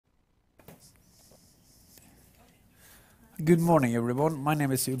Good morning, everyone. My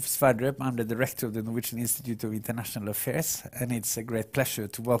name is Ulf Sverdrup. I'm the director of the Norwegian Institute of International Affairs, and it's a great pleasure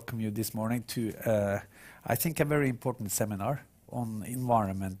to welcome you this morning to, I think, a very important seminar on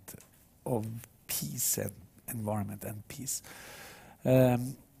environment of peace and environment and peace.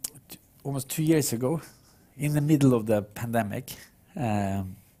 Almost 2 years ago, in the middle of the pandemic,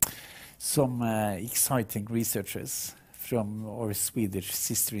 some exciting researchers from our Swedish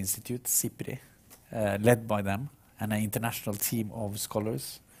sister institute, SIPRI, led by them, and an international team of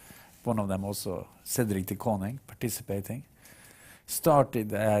scholars, one of them also Cedric participating,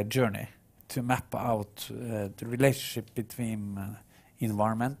 started a journey to map out the relationship between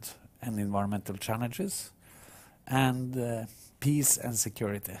environment and environmental challenges and peace and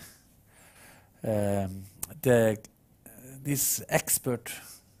security. This expert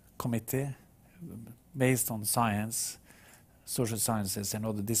committee, based on science, social sciences and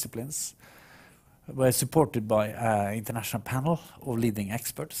other disciplines, were supported by an international panel of leading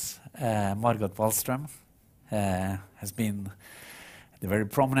experts. Margot Wallström has been the very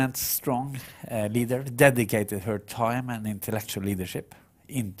prominent, strong leader, dedicated her time and intellectual leadership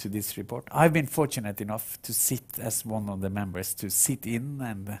into this report. I've been fortunate enough to sit as one of the members, to sit in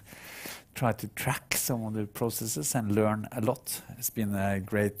and try to track some of the processes and learn a lot. It's been a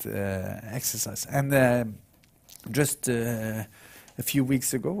great exercise. And just a few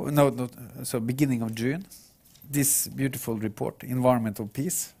weeks ago, so beginning of June, this beautiful report, Environmental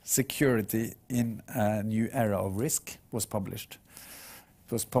Peace, Security in a New Era of Risk, was published.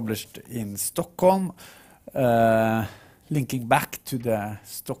 It was published in Stockholm, linking back to the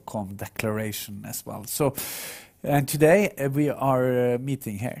Stockholm Declaration as well. So, and today we are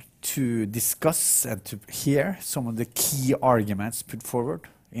meeting here to discuss and to hear some of the key arguments put forward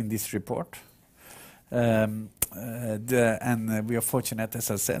in this report. And we are fortunate, as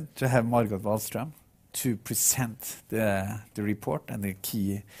I said, to have Margot Wallström to present the report and the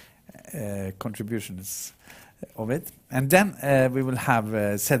key contributions of it. And then we will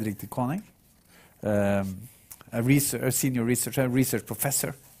have Cedric, a senior researcher, a research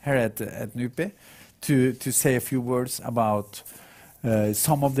professor here at NUPI, to say a few words about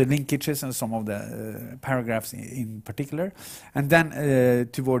some of the linkages and some of the paragraphs in particular. And then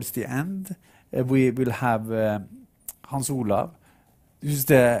towards the end, we will have Hans Olav,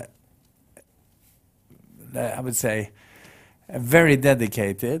 who's I would say, a very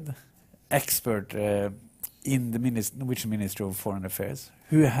dedicated expert in the Norwegian Ministry of Foreign Affairs,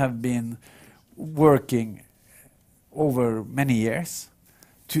 who have been working over many years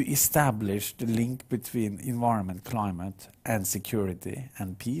to establish the link between environment, climate, and security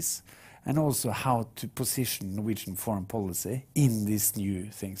and peace, and also how to position Norwegian foreign policy in this new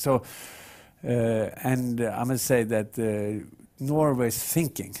thing. So. And I must say that Norway's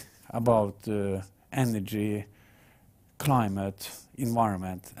thinking about energy, climate,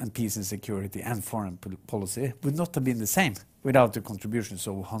 environment, and peace and security and foreign policy would not have been the same without the contributions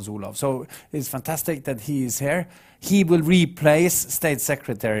of Hans Olav. So it's fantastic that he is here. He will replace State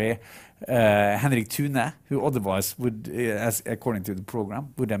Secretary Henrik Thune, who otherwise would, as according to the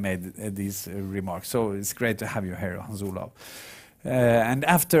program, would have made these remarks. So it's great to have you here, Hans Olav. And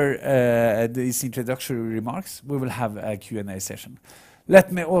after these introductory remarks, we will have a Q&A session.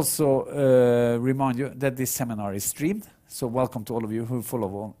 Let me also remind you that this seminar is streamed, so welcome to all of you who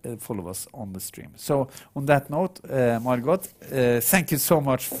follow us on the stream. So on that note, Margot, thank you so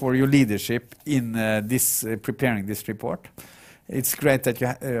much for your leadership in preparing this report. It's great that you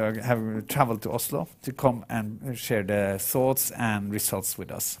have traveled to Oslo to come and share the thoughts and results with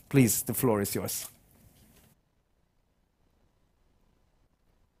us. Please, the floor is yours.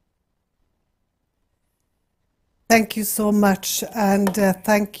 Thank you so much, and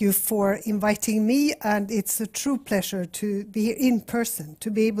thank you for inviting me, and it's a true pleasure to be here in person, to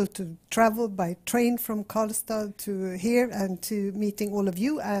be able to travel by train from Karlstad to here and to meeting all of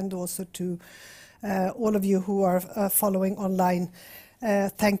you, and also to all of you who are following online.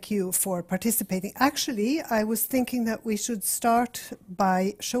 Thank you for participating. Actually, I was thinking that we should start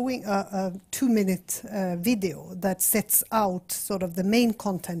by showing a 2-minute video that sets out sort of the main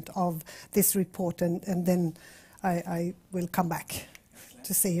content of this report, and then I will come back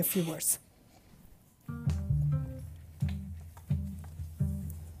to say a few words.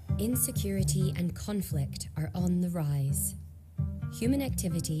 Insecurity and conflict are on the rise. Human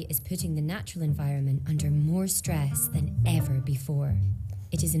activity is putting the natural environment under more stress than ever before.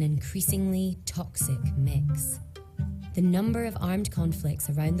 It is an increasingly toxic mix. The number of armed conflicts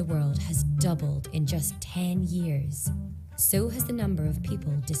around the world has doubled in just 10 years. So has the number of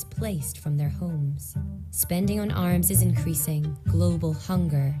people displaced from their homes. Spending on arms is increasing, global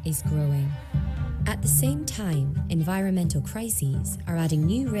hunger is growing. At the same time, environmental crises are adding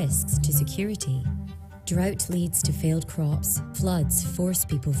new risks to security. Drought leads to failed crops, floods force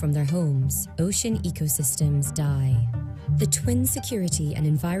people from their homes, ocean ecosystems die. The twin security and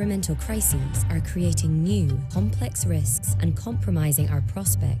environmental crises are creating new, complex risks and compromising our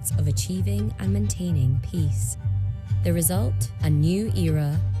prospects of achieving and maintaining peace. The result? A new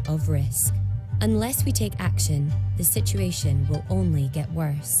era of risk. Unless we take action, the situation will only get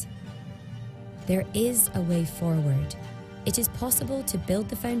worse. There is a way forward. It is possible to build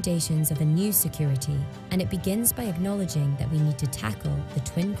the foundations of a new security, and it begins by acknowledging that we need to tackle the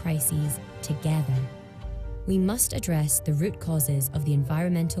twin crises together. We must address the root causes of the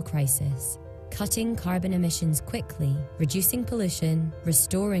environmental crisis, cutting carbon emissions quickly, reducing pollution,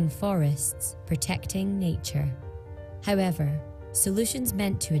 restoring forests, protecting nature. However, solutions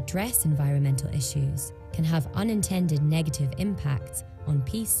meant to address environmental issues can have unintended negative impacts on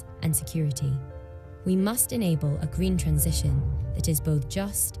peace and security. We must enable a green transition that is both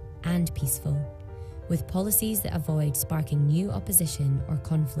just and peaceful, with policies that avoid sparking new opposition or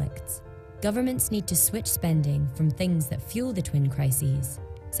conflicts. Governments need to switch spending from things that fuel the twin crises,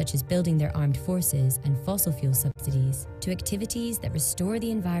 such as building their armed forces and fossil fuel subsidies, to activities that restore the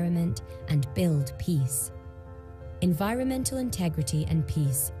environment and build peace. Environmental integrity and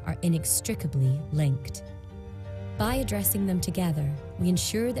peace are inextricably linked. By addressing them together, we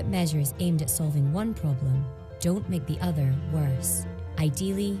ensure that measures aimed at solving one problem don't make the other worse.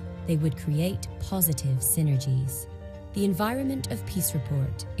 Ideally, they would create positive synergies. The Environment of Peace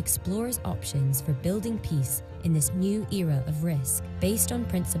report explores options for building peace in this new era of risk based on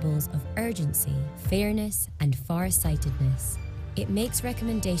principles of urgency, fairness, and far-sightedness. It makes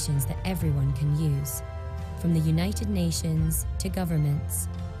recommendations that everyone can use, from the United Nations to governments,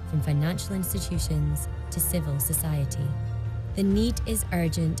 from financial institutions to civil society. The need is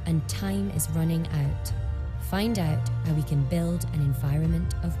urgent and time is running out. Find out how we can build an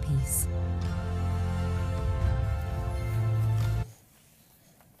environment of peace.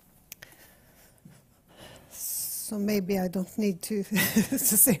 So maybe I don't need to, to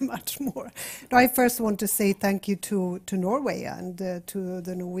say much more. No, I first want to say thank you to Norway and to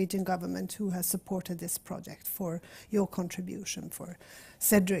the Norwegian government who has supported this project, for your contribution, for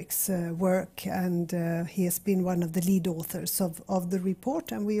Cedric's work, and he has been one of the lead authors of the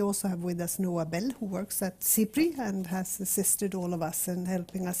report. And we also have with us Noah Bell, who works at SIPRI and has assisted all of us in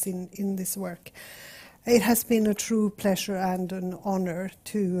helping us in this work. It has been a true pleasure and an honor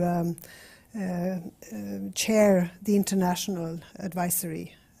to chair the International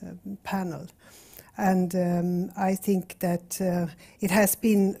Advisory Panel. And I think that it has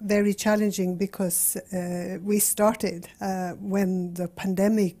been very challenging because we started when the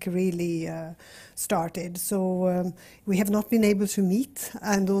pandemic really started. So we have not been able to meet,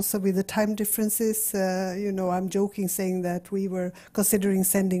 and also with the time differences, you know, I'm joking saying that we were considering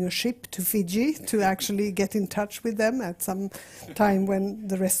sending a ship to Fiji to actually get in touch with them at some time when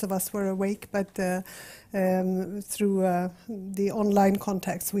the rest of us were awake. But through the online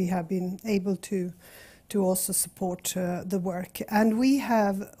contacts, we have been able to also support the work. And we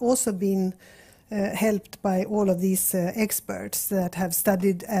have also been helped by all of these experts that have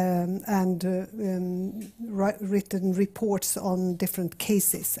studied and written reports on different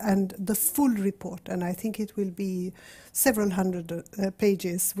cases. And the full report, and I think it will be several hundred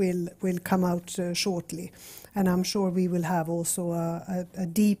pages, will come out shortly. And I'm sure we will have also a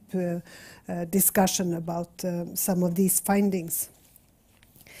deep discussion about some of these findings.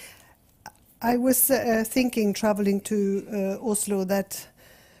 I was thinking, traveling to Oslo, that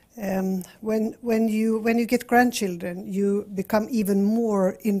when you get grandchildren, you become even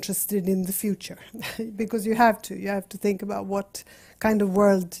more interested in the future because you have to think about what kind of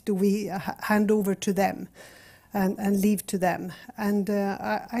world do we hand over to them and leave to them. And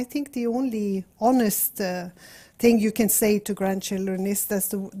I think the only honest thing you can say to grandchildren is that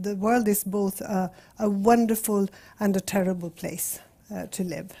the world is both a wonderful and a terrible place to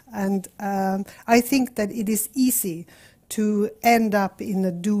live. And I think that it is easy to end up in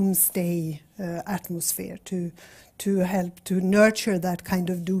a doomsday atmosphere, to help to nurture that kind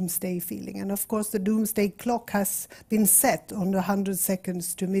of doomsday feeling. And of course the doomsday clock has been set on 100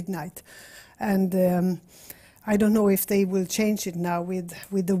 seconds to midnight. And I don't know if they will change it now with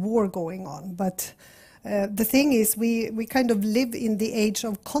the war going on. But the thing is, we kind of live in the age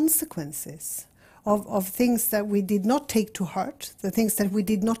of consequences, of things that we did not take to heart, the things that we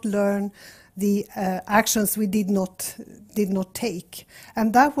did not learn, the actions we did not take.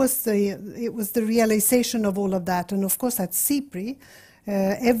 And that was the realization of all of that. And of course at SIPRI,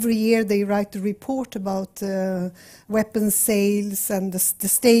 Every year they write a report about weapons sales and the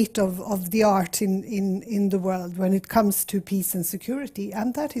state of the art in the world when it comes to peace and security,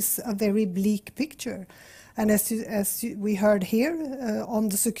 and that is a very bleak picture. And as we heard here, on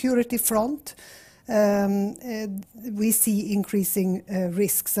the security front, we see increasing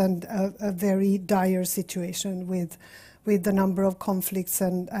risks and a very dire situation with the number of conflicts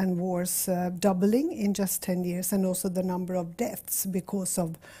and wars doubling in just 10 years, and also the number of deaths because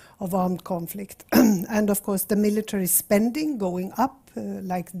of armed conflict. And of course the military spending going up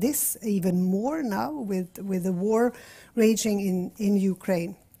like this, even more now with the war raging in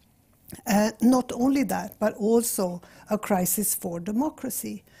Ukraine. Not only that, but also a crisis for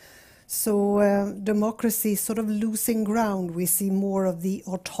democracy. So democracy sort of losing ground. We see more of the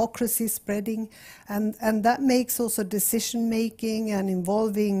autocracy spreading, and that makes also decision making and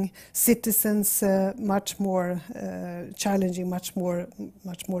involving citizens much more challenging, much more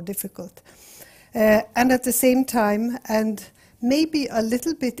difficult. And at the same time, and maybe a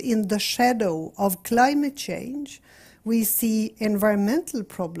little bit in the shadow of climate change, we see environmental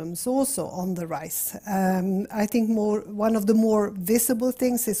problems also on the rise. I think one of the more visible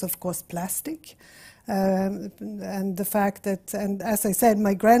things is, of course, plastic. And the fact that, and as I said,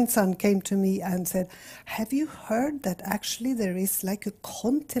 my grandson came to me and said, have you heard that actually there is like a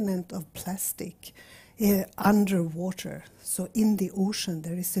continent of plastic underwater? So in the ocean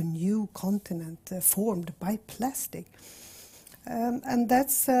there is a new continent formed by plastic. And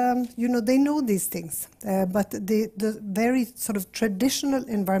that's, they know these things, but the very sort of traditional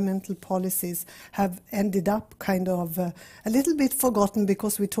environmental policies have ended up kind of a little bit forgotten,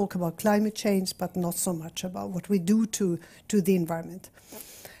 because we talk about climate change, but not so much about what we do to the environment.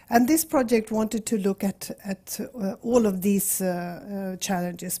 And this project wanted to look at all of these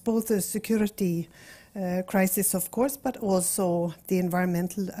challenges, both the security crisis, of course, but also the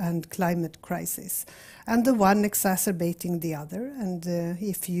environmental and climate crisis, and the one exacerbating the other. And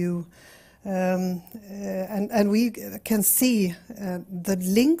if you and we can see the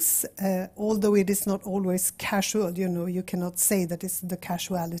links, although it is not always casual. You cannot say that the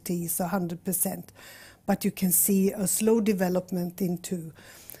casuality is 100%, but you can see a slow development into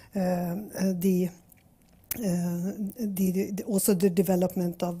also the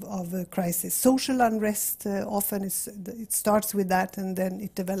development of a crisis. Social unrest often it starts with that, and then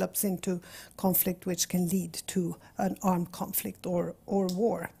it develops into conflict, which can lead to an armed conflict or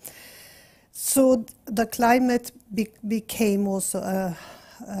war. So the climate became also a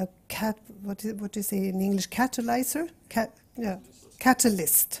what do you say in English? Catalyzer,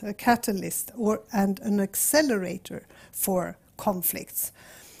 catalyst, and an accelerator for conflicts.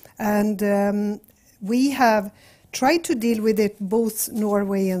 And we have tried to deal with it, both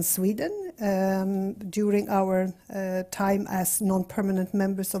Norway and Sweden, during our time as non-permanent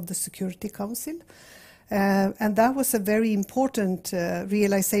members of the Security Council. And that was a very important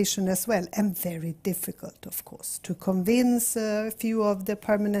realization as well, and very difficult, of course, to convince a few of the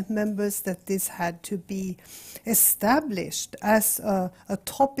permanent members that this had to be established as a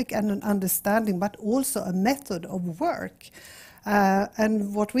topic and an understanding, but also a method of work.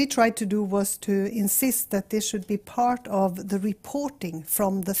 And what we tried to do was to insist that this should be part of the reporting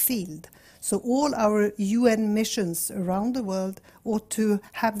from the field. So all our UN missions around the world ought to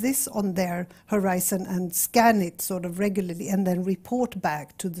have this on their horizon and scan it sort of regularly, and then report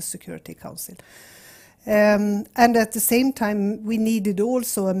back to the Security Council. And at the same time, we needed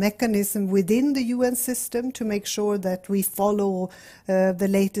also a mechanism within the UN system to make sure that we follow the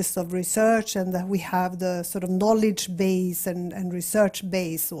latest of research, and that we have the sort of knowledge base and research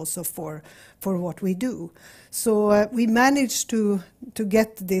base also for what we do. So we managed to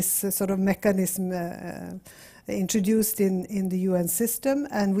get this sort of mechanism introduced in the UN system,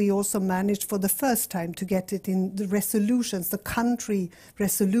 and we also managed for the first time to get it in the resolutions, the country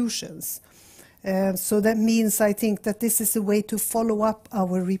resolutions. So that means, I think, that this is a way to follow up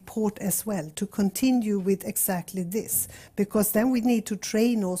our report as well, to continue with exactly this, because then we need to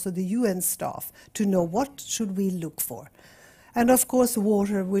train also the UN staff to know what should we look for. And of course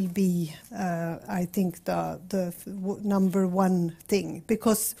water will be, I think, the number one thing,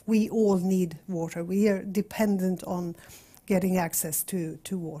 because we all need water. We are dependent on getting access to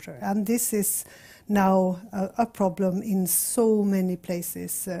water. And this is now a problem in so many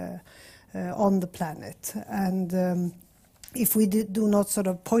places on the planet, and if we do not sort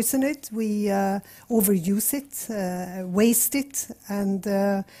of poison it, we overuse it, waste it, and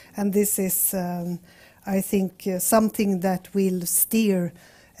this is, I think, something that will steer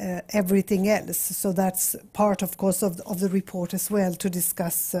everything else. So that's part, of course, of the report as well, to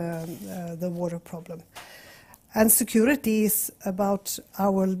discuss the water problem. And security is about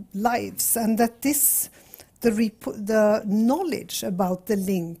our lives, and that the knowledge about the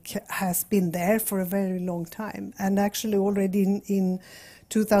link has been there for a very long time. And actually already in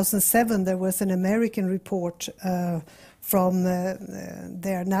 2007 there was an American report from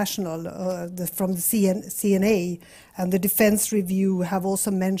their national, from the CNA, and the Defense Review have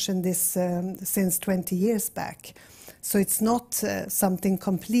also mentioned this since 20 years back. So it's not something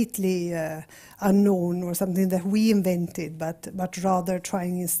completely unknown or something that we invented, but rather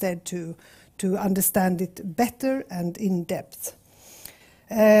trying instead to understand it better and in depth.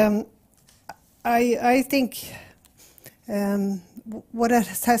 I think what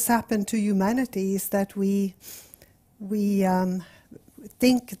has happened to humanity is that we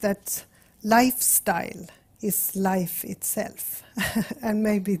think that lifestyle is life itself. And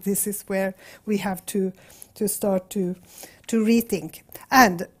maybe this is where we have to start to rethink.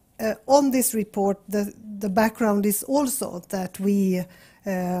 And on this report, the background is also that we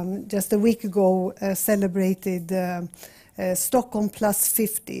just a week ago celebrated Stockholm Plus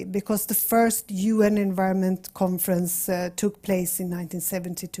 50, because the first UN Environment Conference took place in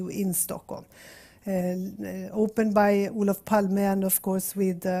 1972 in Stockholm, opened by Olof Palme, and of course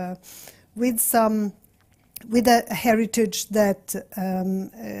with a heritage that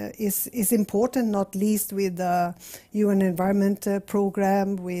is important, not least with the UN Environment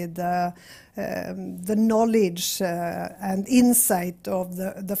Program, with the knowledge and insight of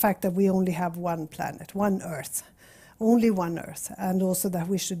the fact that we only have one planet, one Earth, only one Earth, and also that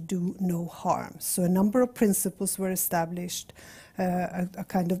we should do no harm. So a number of principles were established, a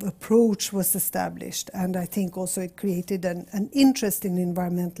kind of approach was established, and I think also it created an interest in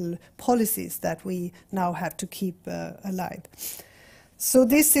environmental policies that we now have to keep alive. So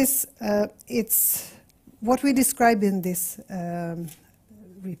this is it's what we describe in this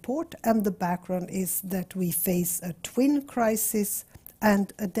report, and the background is that we face a twin crisis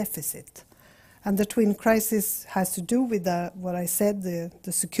and a deficit. And the twin crisis has to do with what I said,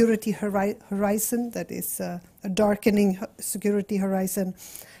 the security horizon, that is a darkening security horizon,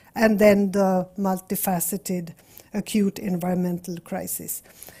 and then the multifaceted acute environmental crisis.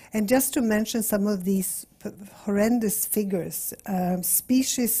 And just to mention some of these horrendous figures,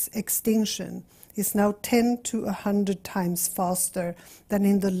 species extinction is now 10 to 100 times faster than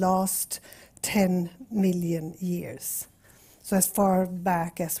in the last 10 million years. So as far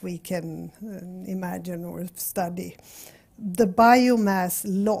back as we can imagine or study. The biomass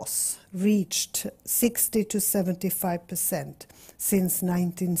loss reached 60 to 75% since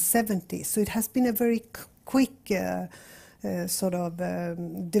 1970. So it has been a very quick sort of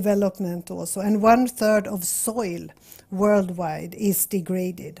development also. And 1/3 of soil worldwide is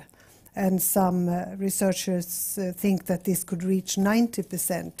degraded. And some researchers think that this could reach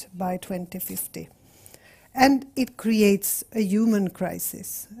 90% by 2050. And it creates a human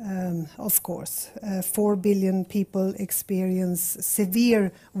crisis, of course. 4 billion people experience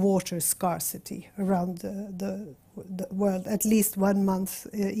severe water scarcity around the world, at least 1 month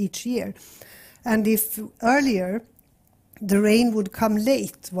each year. And if earlier the rain would come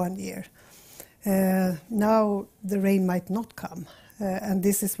late one year, now the rain might not come. And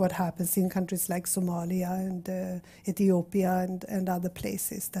this is what happens in countries like Somalia and Ethiopia and other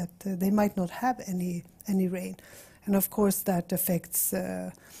places, that they might not have any rain. And of course that affects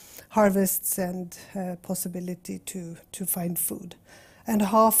harvests and possibility to find food. And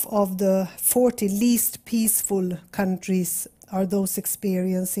half of the 40 least peaceful countries are those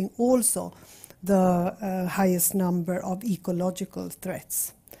experiencing also the highest number of ecological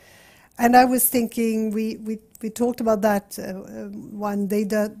threats. And I was thinking, we talked about that one day,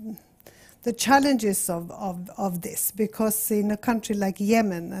 the challenges of this, because in a country like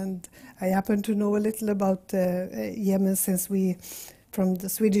Yemen, and I happen to know a little about Yemen since we, from the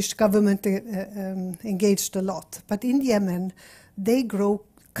Swedish government, engaged a lot. But in Yemen, they grow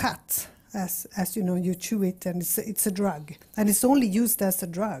khat, as you know, you chew it, and it's a drug, and it's only used as a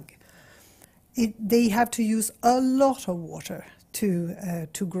drug. They have to use a lot of water to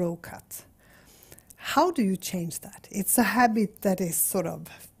grow khat. How do you change that? It's a habit that is sort of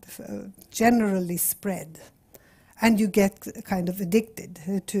generally spread, and you get kind of addicted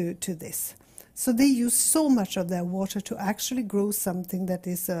to this. So they use so much of their water to actually grow something that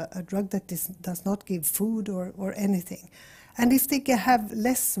is a drug that does not give food or anything. And if they have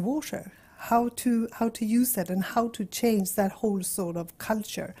less water, how to use that and how to change that whole sort of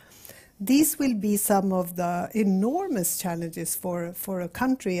culture. These will be some of the enormous challenges for a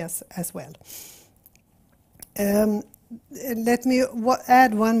country as well. Let me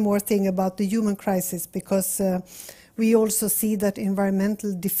add one more thing about the human crisis, because We also see that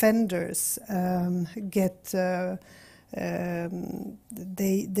environmental defenders are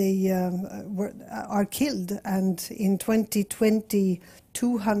killed, and in 2020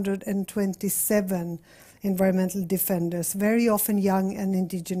 227 environmental defenders, very often young and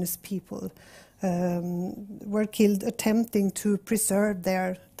indigenous people, were killed attempting to preserve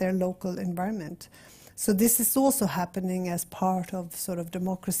their local environment. So this is also happening as part of sort of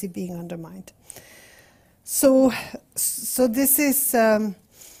democracy being undermined. So this is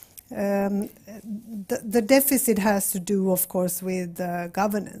the deficit has to do, of course, with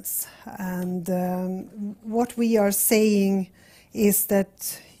governance. And what we are saying is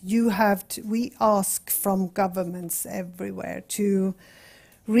that we ask from governments everywhere to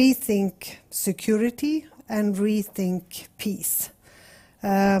rethink security and rethink peace.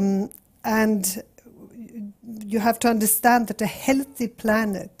 And you have to understand that a healthy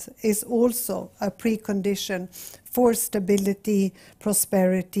planet is also a precondition for stability,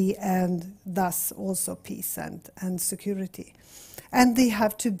 prosperity, and thus also peace and security. And they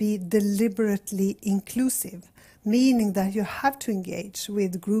have to be deliberately inclusive, meaning that you have to engage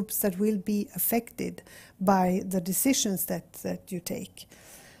with groups that will be affected by the decisions that you take.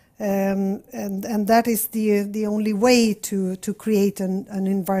 And that is the only way to create an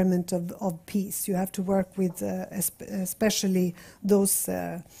environment of peace. You have to work with especially those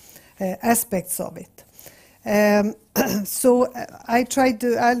aspects of it. So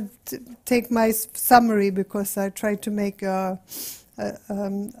I'll take my summary, because I tried to make a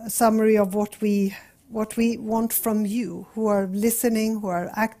summary of what we want from you, who are listening, who are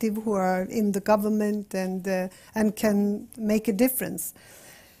active, who are in the government and can make a difference.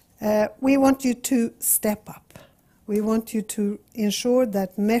 We want you to step up. We want you to ensure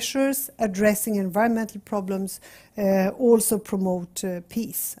that measures addressing environmental problems also promote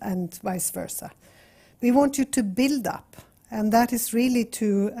peace and vice versa. We want you to build up, and that is really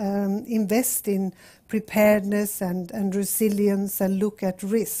to invest in preparedness and resilience and look at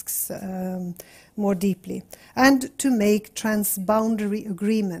risks more deeply, and to make transboundary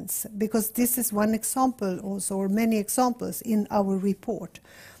agreements, because this is one example also, or many examples in our report,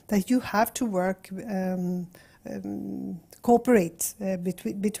 that you have to work, cooperate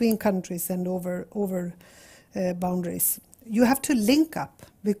between countries and over boundaries. You have to link up,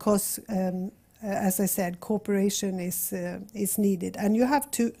 because as I said, cooperation is needed, and you have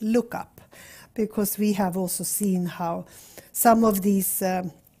to look up, because we have also seen how some of these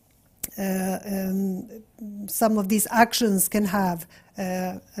actions can have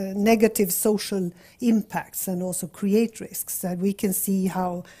negative social impacts and also create risks. That we can see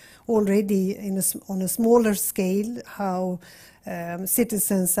how already on a smaller scale how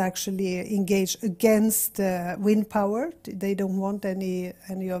citizens actually engage against wind power. They don't want any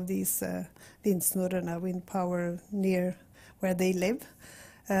of these wind power near where they live.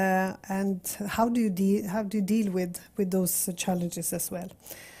 And how do you deal with those challenges as well?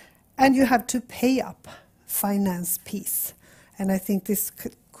 And you have to pay up, finance peace. And I think this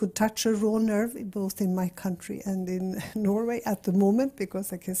could touch a raw nerve both in my country and in Norway at the moment,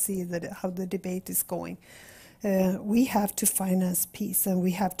 because I can see how the debate is going. We have to finance peace, and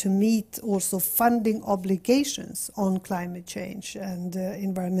we have to meet also funding obligations on climate change and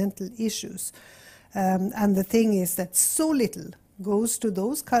environmental issues. And the thing is that so little goes to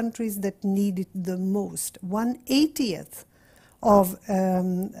those countries that need it the most. 1/80th of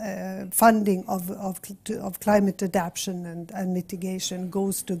funding of climate adaptation and mitigation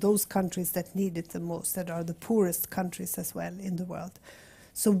goes to those countries that need it the most, that are the poorest countries as well in the world.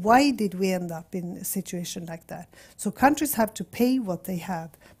 So why did we end up in a situation like that? So countries have to pay what they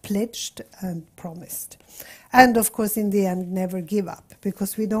have pledged and promised. And of course, in the end, never give up,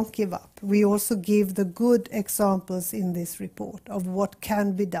 because we don't give up. We also give the good examples in this report of what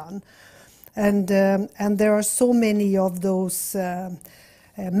can be done. And there are so many of those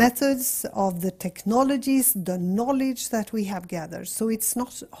methods, of the technologies, the knowledge that we have gathered. So it's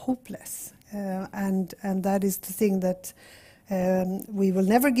not hopeless. And that is the thing that we will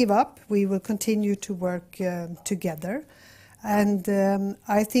never give up. We will continue to work together. And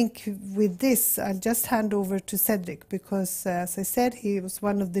I think with this, I'll just hand over to Cedric, because as I said, he was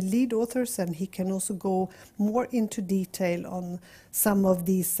one of the lead authors, and he can also go more into detail on some of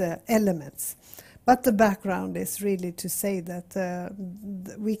these elements. But the background is really to say that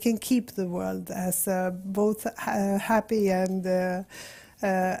we can keep the world as both happy and a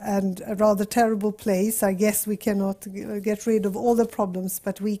rather terrible place. I guess we cannot get rid of all the problems,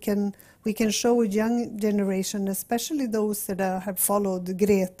 but we can show a young generation, especially those that have followed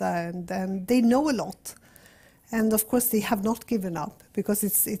Greta, and they know a lot. And of course they have not given up, because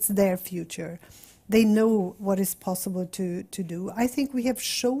it's their future. they know what is possible to do. I think we have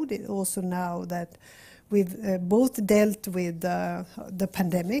showed it also now that we've both dealt with the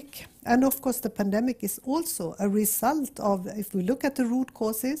pandemic, and of course the pandemic is also a result of, if we look at the root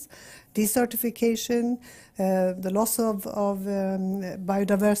causes, desertification, the loss of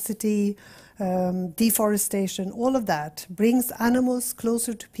biodiversity, deforestation, all of that brings animals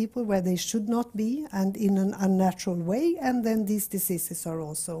closer to people where they should not be and in an unnatural way, and then these diseases are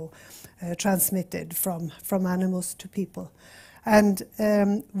also transmitted from animals to people. And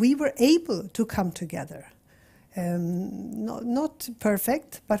we were able to come together. Not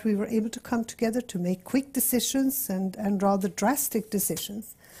perfect, but we were able to come together to make quick decisions and rather drastic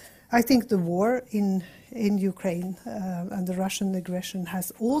decisions. I think the war in Ukraine and the Russian aggression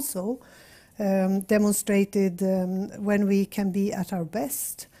has also demonstrated when we can be at our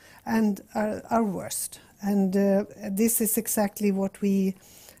best and our worst. And this is exactly what we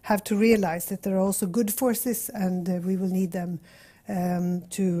have to realize, that there are also good forces, and we will need them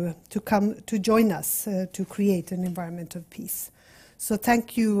to come to join us to create an environment of peace. So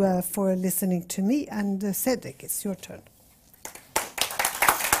thank you for listening to me, and Cedric, it's your turn.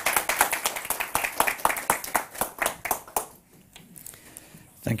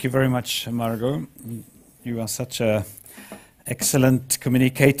 Thank you very much, Margot. You are such an excellent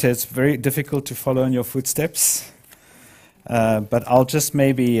communicator. It's very difficult to follow in your footsteps. But I'll just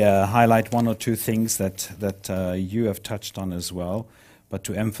maybe highlight one or two things that you have touched on as well, but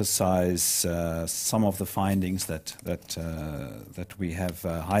to emphasize some of the findings that we have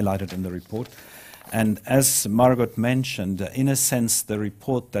highlighted in the report. And as Margot mentioned, in a sense, the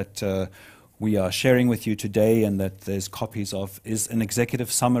report that we are sharing with you today and that there's copies of is an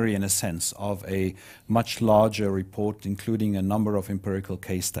executive summary, in a sense, of a much larger report, including a number of empirical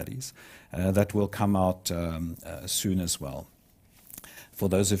case studies that will come out soon as well, for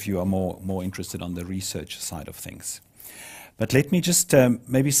those of you who are more interested on the research side of things. But let me just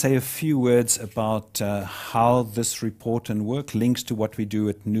maybe say a few words about how this report and work links to what we do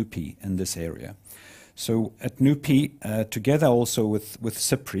at NUPI in this area. So at NUPI, together also with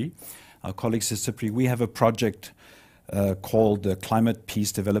SIPRI, our colleagues at SIPRI, we have a project called the Climate,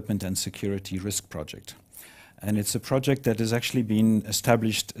 Peace, Development and Security Risk Project. And it's a project that has actually been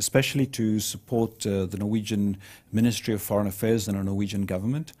established especially to support the Norwegian Ministry of Foreign Affairs and the Norwegian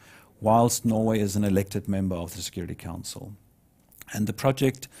government, whilst Norway is an elected member of the Security Council. And the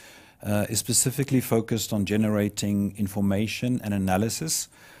project is specifically focused on generating information and analysis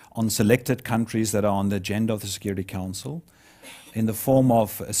on selected countries that are on the agenda of the Security Council in the form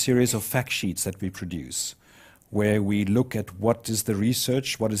of a series of fact sheets that we produce, where we look at what is the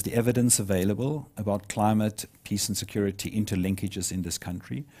research, what is the evidence available about climate, peace and security interlinkages in this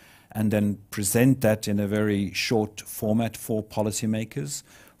country, and then present that in a very short format for policymakers,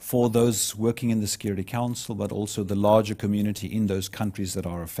 for those working in the Security Council, but also the larger community in those countries that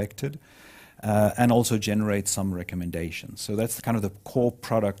are affected, and also generate some recommendations. So that's kind of the core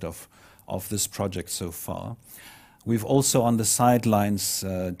product of this project so far. We've also on the sidelines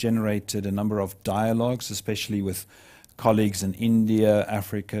generated a number of dialogues, especially with colleagues in India,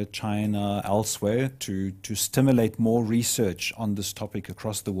 Africa, China, elsewhere, to stimulate more research on this topic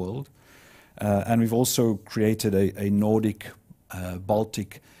across the world. And we've also created a Nordic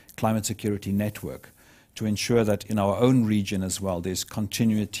Baltic climate security network to ensure that in our own region as well, there's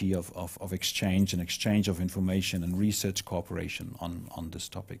continuity of exchange and exchange of information and research cooperation on this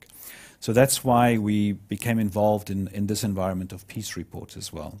topic. So that's why we became involved in this environment of peace reports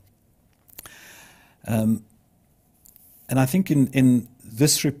as well. And I think in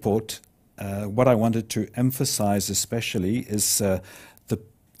this report, what I wanted to emphasize especially is the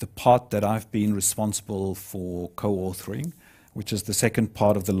part that I've been responsible for co-authoring, which is the second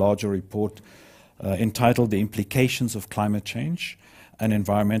part of the larger report entitled The Implications of Climate Change and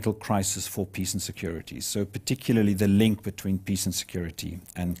Environmental Crisis for Peace and Security. So particularly the link between peace and security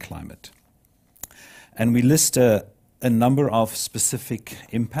and climate. And we list a number of specific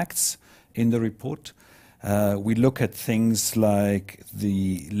impacts in the report. We look at things like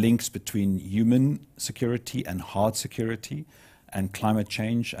the links between human security and hard security and climate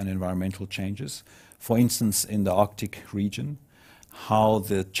change and environmental changes. For instance, in the Arctic region, how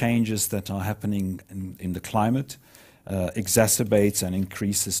the changes that are happening in the climate exacerbates and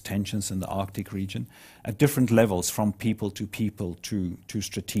increases tensions in the Arctic region at different levels, from people to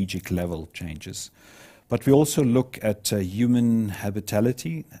strategic level changes. But we also look at human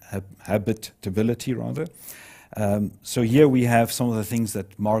habitability. So here we have some of the things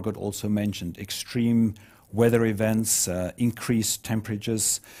that Margot also mentioned: extreme weather events, increased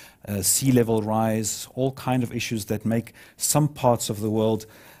temperatures, sea level rise, all kind of issues that make some parts of the world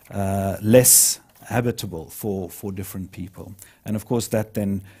less habitable for different people. And of course that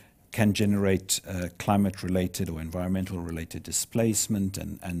then can generate climate-related or environmental-related displacement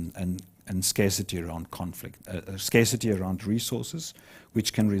and scarcity around conflict, scarcity around resources,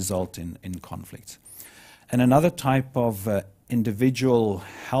 which can result in conflicts. And another type of individual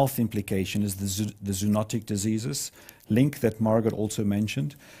health implication is the zoonotic diseases link that Margot also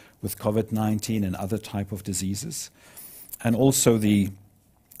mentioned with COVID-19 and other type of diseases. And also the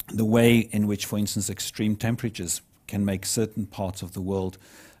way in which, for instance, extreme temperatures can make certain parts of the world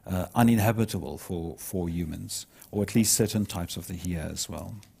uninhabitable for humans, or at least certain types of the here as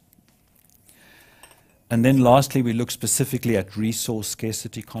well. And then lastly, we look specifically at resource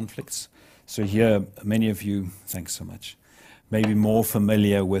scarcity conflicts. So here, many of you, thanks so much, may be more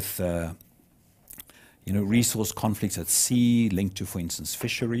familiar with resource conflicts at sea linked to, for instance,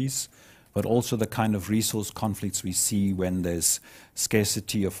 fisheries, but also the kind of resource conflicts we see when there's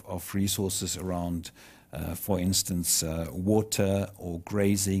scarcity of resources around, for instance, water or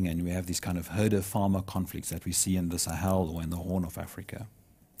grazing, and we have these kind of herder-farmer conflicts that we see in the Sahel or in the Horn of Africa.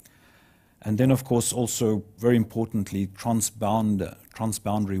 And then, of course, also, very importantly,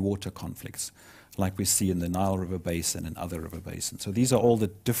 transboundary water conflicts, like we see in the Nile River Basin and other river basins. So these are all the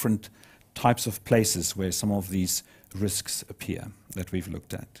different types of places where some of these risks appear that we've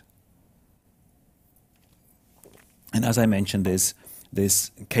looked at. And as I mentioned,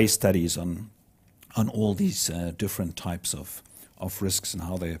 there's case studies on all these different types of risks and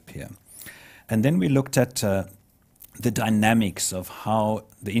how they appear. And then we looked at the dynamics of how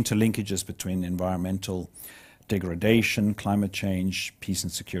the interlinkages between environmental degradation, climate change, peace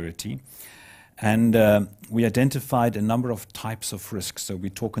and security. And we identified a number of types of risks. So we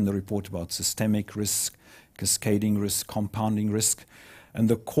talk in the report about systemic risk, cascading risk, compounding risk. And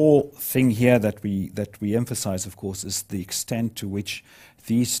the core thing here that we emphasize, of course, is the extent to which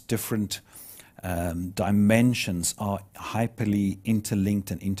these different dimensions are hyperly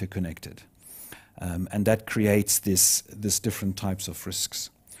interlinked and interconnected. And that creates this different types of risks.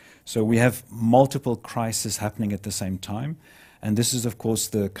 So we have multiple crises happening at the same time. And this is, of course,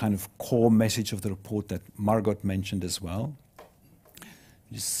 the kind of core message of the report that Margot mentioned as well.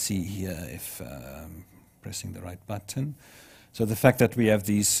 You see here if I'm pressing the right button. So the fact that we have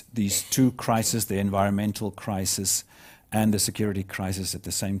these two crises, the environmental crisis and the security crisis at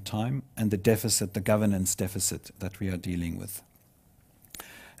the same time, and the deficit, the governance deficit that we are dealing with.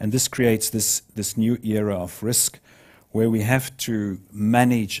 And this creates this new era of risk where we have to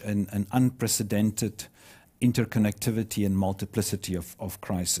manage an unprecedented interconnectivity and multiplicity of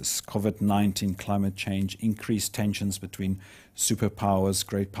crises. COVID-19, climate change, increased tensions between superpowers,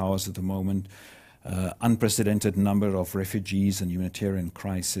 great powers at the moment, unprecedented number of refugees and humanitarian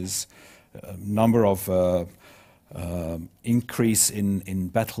crises, number of increase in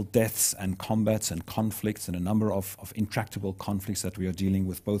battle deaths and combats and conflicts, and a number of intractable conflicts that we are dealing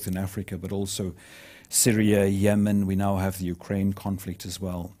with both in Africa but also Syria, Yemen. We now have the Ukraine conflict as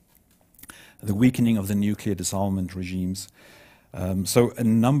well. The weakening of the nuclear disarmament regimes. So a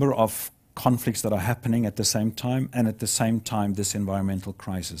number of conflicts that are happening at the same time, and at the same time this environmental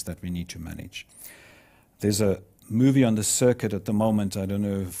crisis that we need to manage. There's a movie on the circuit at the moment, I don't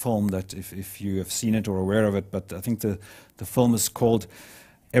know, a film that if you have seen it or aware of it, but I think the film is called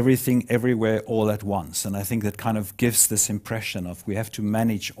Everything, Everywhere, All at Once. And I think that kind of gives this impression of we have to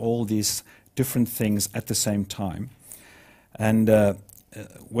manage all these different things at the same time. And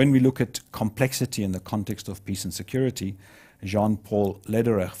when we look at complexity in the context of peace and security, Jean-Paul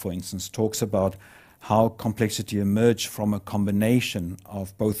Lederer, for instance, talks about how complexity emerged from a combination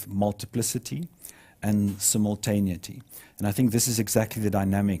of both multiplicity and simultaneity. And I think this is exactly the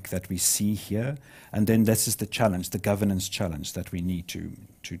dynamic that we see here. And then this is the challenge, the governance challenge that we need to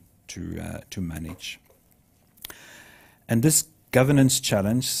manage. And this governance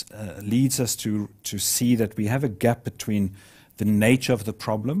challenge leads us to see that we have a gap between the nature of the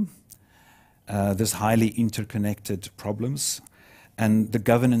problem, this highly interconnected problems, and the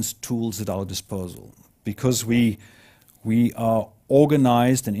governance tools at our disposal. Because we are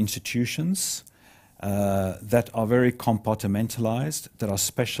organized in institutions that are very compartmentalized, that are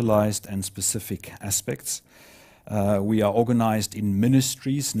specialized and specific aspects. We are organized in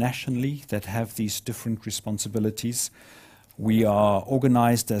ministries nationally that have these different responsibilities. We are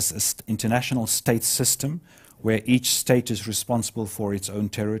organized as an international state system where each state is responsible for its own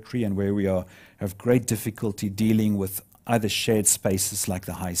territory, and where we have great difficulty dealing with either shared spaces like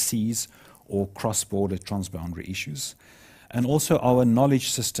the high seas or cross-border transboundary issues. And also our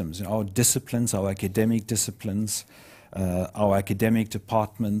knowledge systems, our disciplines, our academic disciplines, our academic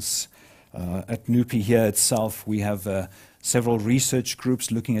departments. At NUPI here itself, we have several research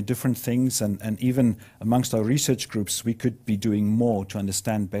groups looking at different things, and even amongst our research groups, we could be doing more to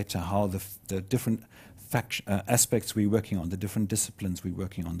understand better how the different aspects we're working on, the different disciplines we're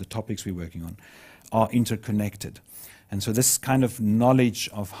working on, the topics we're working on, are interconnected. And so this kind of knowledge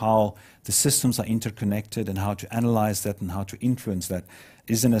of how the systems are interconnected and how to analyze that and how to influence that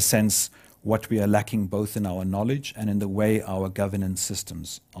is, in a sense, what we are lacking both in our knowledge and in the way our governance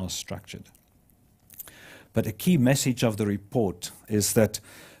systems are structured. But a key message of the report is that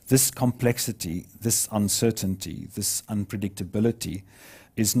this complexity, this uncertainty, this unpredictability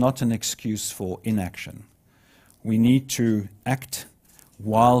is not an excuse for inaction. We need to act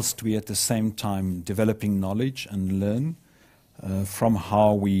whilst we at the same time developing knowledge and learn from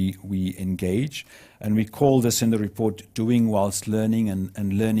how we engage. And we call this in the report doing whilst learning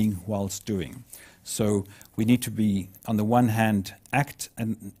and learning whilst doing. So we need to be, on the one hand, act,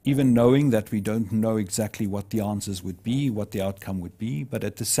 and even knowing that we don't know exactly what the answers would be, what the outcome would be, but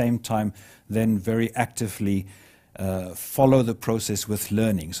at the same time then very actively follow the process with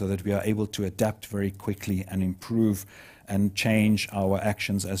learning so that we are able to adapt very quickly and improve and change our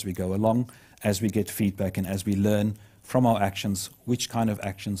actions as we go along, as we get feedback and as we learn from our actions which kind of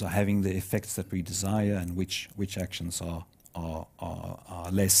actions are having the effects that we desire and which actions are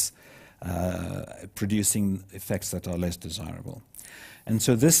less producing effects that are less desirable. And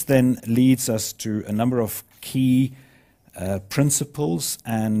so this then leads us to a number of key principles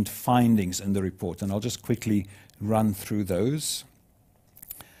and findings in the report, and I'll just quickly run through those.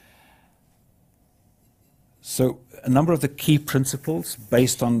 So a number of the key principles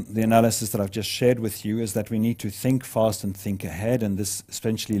based on the analysis that I've just shared with you is that we need to think fast and think ahead, and this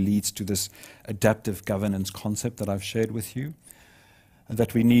essentially leads to this adaptive governance concept that I've shared with you, and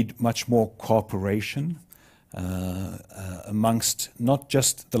that we need much more cooperation amongst not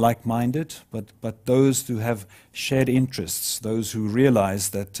just the like-minded, but those who have shared interests, those who realize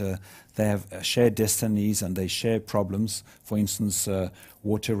that they have shared destinies and they share problems, for instance,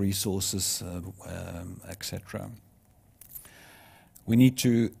 water resources, etc. We need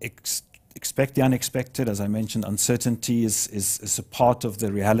to expect the unexpected. As I mentioned, uncertainty is a part of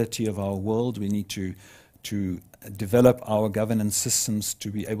the reality of our world. We need to develop our governance systems to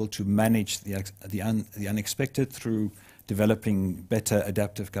be able to manage the unexpected through developing better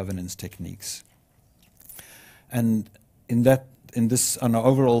adaptive governance techniques. And in this, on our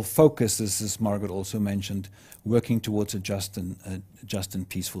overall focus, as Margot also mentioned, working towards a just and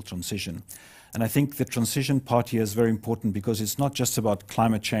peaceful transition. And I think the transition part here is very important because it's not just about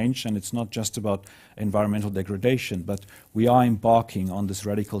climate change and it's not just about environmental degradation, but we are embarking on this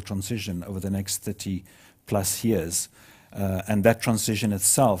radical transition over the next 30 plus years. And that transition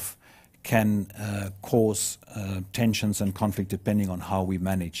itself can cause tensions and conflict depending on how we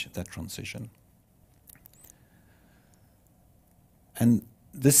manage that transition. And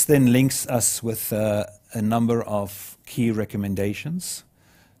this then links us with a number of key recommendations.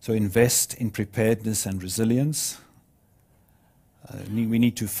 So invest in preparedness and resilience. We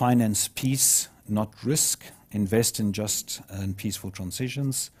need to finance peace, not risk. Invest in just and peaceful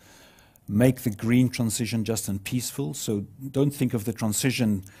transitions. Make the green transition just and peaceful. So don't think of the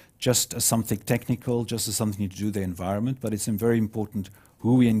transition just as something technical, just as something to do with the environment, but it's very important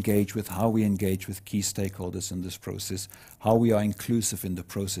who we engage with, how we engage with key stakeholders in this process, how we are inclusive in the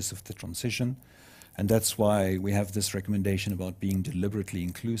process of the transition. And that's why we have this recommendation about being deliberately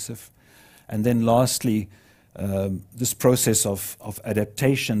inclusive. And then lastly, this process of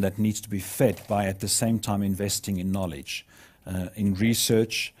adaptation that needs to be fed by at the same time investing in knowledge, in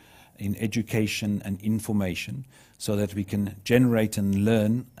research, in education and information, so that we can generate and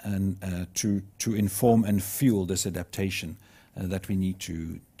learn and to inform and fuel this adaptation that we need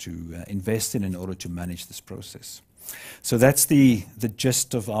to invest in order to manage this process. So that's the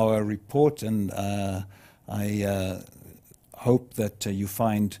gist of our report, and I hope that you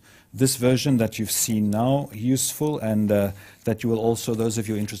find this version that you've seen now useful, and that you will also, those of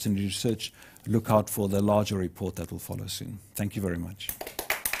you interested in research, look out for the larger report that will follow soon. Thank you very much.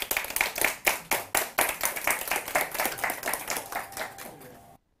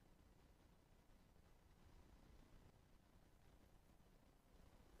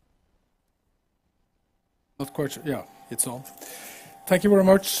 Not quite sure. Yeah, it's on. Thank you very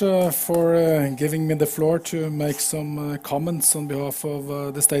much for giving me the floor to make some comments on behalf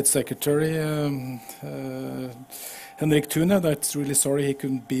of the State Secretary, Henrik Thune. That's really sorry he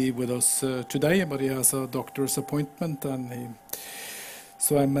couldn't be with us today, but he has a doctor's appointment, and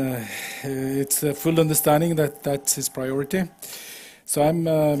it's a full understanding that that's his priority. So I'm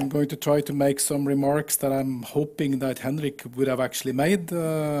going to try to make some remarks that I'm hoping that Henrik would have actually made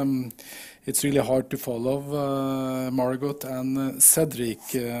it's really hard to follow, Margot and Cedric,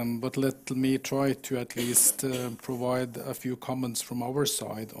 but let me try to at least provide a few comments from our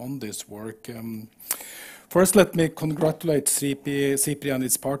side on this work. First, let me congratulate SIPRI and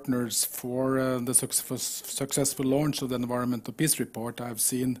its partners for the successful launch of the Environmental Peace Report. I've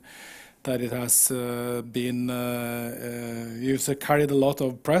seen that it has been carried a lot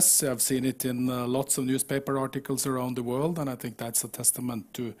of press. I've seen it in lots of newspaper articles around the world, and I think that's a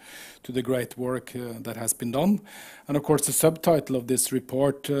testament to the great work that has been done. And of course, the subtitle of this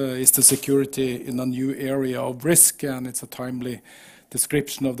report is the security in a new area of risk, and it's a timely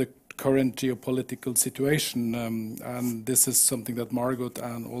description of the current geopolitical situation. And this is something that Margot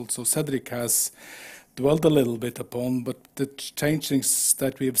and also Cedric has dwelled a little bit upon, but the changes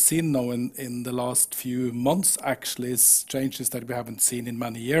that we have seen now in the last few months actually is changes that we haven't seen in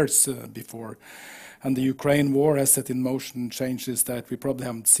many years before. And the Ukraine war has set in motion changes that we probably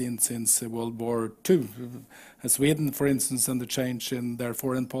haven't seen since World War II. Sweden, for instance, and the change in their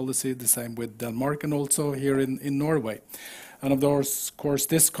foreign policy, the same with Denmark and also here in Norway. And of course,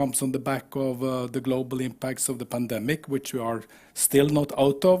 this comes on the back of the global impacts of the pandemic, which we are still not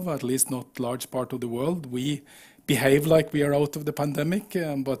out of, at least not large part of the world. We behave like we are out of the pandemic,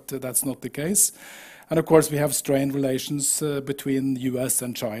 but that's not the case. And of course, we have strained relations between US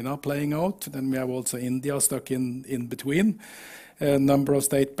and China playing out. Then we have also India stuck in between. A number of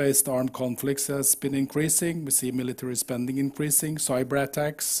state-based armed conflicts has been increasing. We see military spending increasing, cyber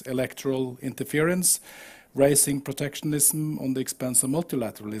attacks, electoral interference, raising protectionism on the expense of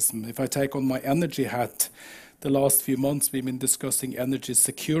multilateralism. If I take on my energy hat, the last few months we've been discussing energy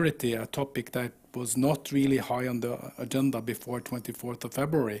security, a topic that was not really high on the agenda before 24th of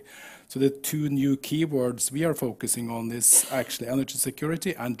February. So the two new keywords we are focusing on is actually energy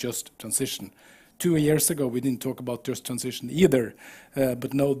security and just transition. 2 years ago we didn't talk about just transition either,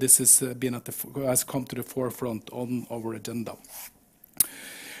 but now this has come to the forefront on our agenda.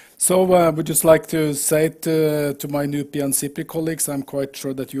 So I would just like to say to my NUPI and SIPRI colleagues, I'm quite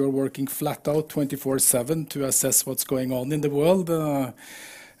sure that you are working flat out 24/7 to assess what's going on in the world.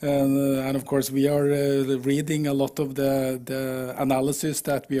 And of course, we are reading a lot of the analysis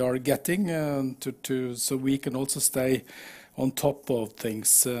that we are getting so we can also stay on top of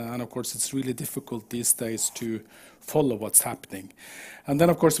things. And of course, it's really difficult these days to follow what's happening. And then,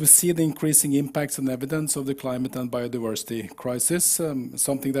 of course, we see the increasing impacts and evidence of the climate and biodiversity crisis.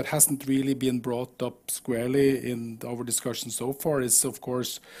 Something that hasn't really been brought up squarely in our discussion so far is, of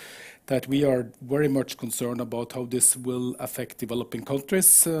course, that we are very much concerned about how this will affect developing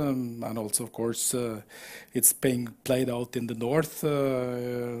countries. And also, of course, it's being played out in the north,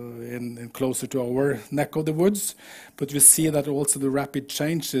 in closer to our neck of the woods. But we see that also the rapid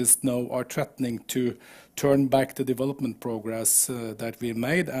changes now are threatening to turn back the development progress that we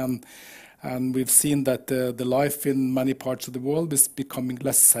made. And we've seen that the life in many parts of the world is becoming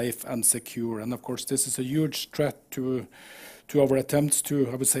less safe and secure. And of course, this is a huge threat to our attempts to,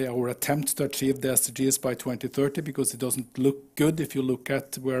 I would say, our attempts to achieve the SDGs by 2030, because it doesn't look good if you look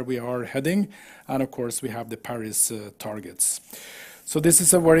at where we are heading. And of course, we have the Paris targets. So this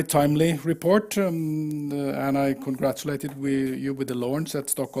is a very timely report, and I congratulated you with the launch at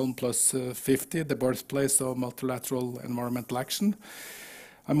Stockholm Plus 50, the birthplace of multilateral environmental action.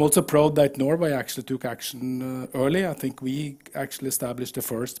 I'm also proud that Norway actually took action early. I think we actually established the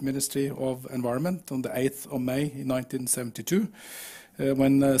first Ministry of Environment on the 8th of May in 1972.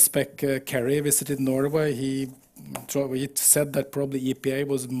 When Spec Kerry visited Norway, he said that probably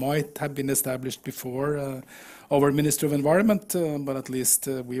EPA might have been established before our Ministry of Environment, but at least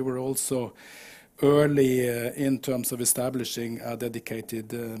we were also early in terms of establishing a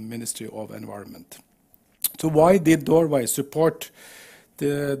dedicated Ministry of Environment. So why did Norway support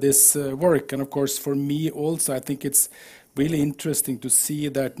this work? And of course, for me also, I think it's really interesting to see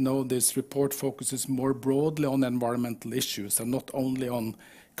that now this report focuses more broadly on environmental issues and not only on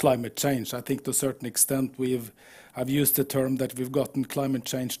climate change. I think to a certain extent I've used the term that we've gotten climate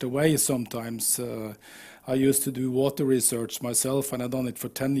change away sometimes. I used to do water research myself, and I've done it for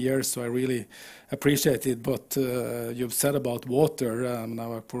 10 years, so I really appreciate it. But you've said about water,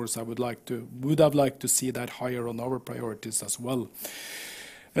 now of course I would have liked to see that higher on our priorities as well.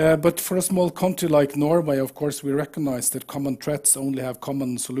 But for a small country like Norway, of course, we recognize that common threats only have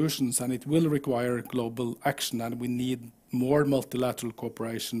common solutions, and it will require global action, and we need more multilateral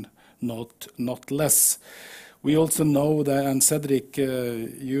cooperation, not less. We also know that, and Cedric,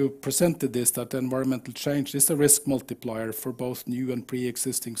 you presented this, that environmental change is a risk multiplier for both new and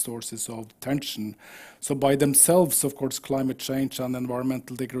pre-existing sources of tension. So by themselves, of course, climate change and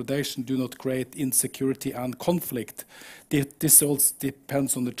environmental degradation do not create insecurity and conflict. This also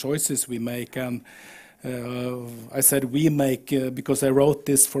depends on the choices we make. And I said we make because I wrote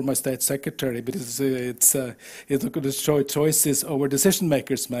this for my state secretary, but it's the choices our decision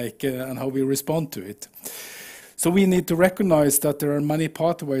makers make and how we respond to it. So we need to recognize that there are many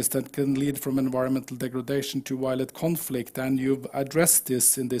pathways that can lead from environmental degradation to violent conflict, and you've addressed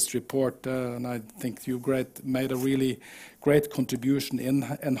this in this report, and I think you made a really great contribution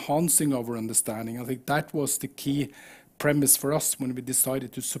in enhancing our understanding. I think that was the key premise for us when we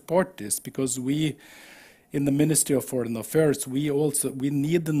decided to support this, because we, in the Ministry of Foreign Affairs, we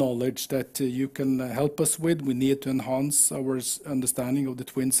need the knowledge that you can help us with. We need to enhance our understanding of the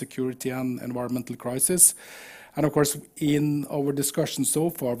twin security and environmental crisis. And of course, in our discussion so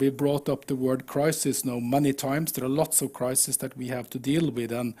far, we brought up the word crisis now many times. There are lots of crises that we have to deal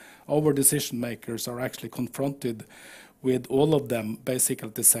with, and our decision makers are actually confronted with all of them basically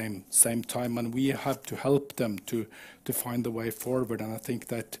at the same time, and we have to help them to find a way forward. And I think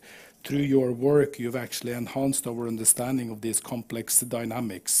that through your work, you've actually enhanced our understanding of these complex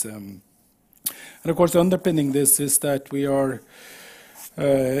dynamics. And of course, underpinning this is that we are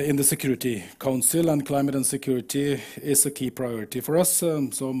in the Security Council, and climate and security is a key priority for us.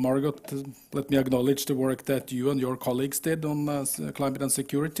 So Margot, let me acknowledge the work that you and your colleagues did on climate and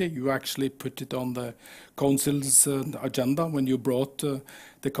security. You actually put it on the Council's agenda when you brought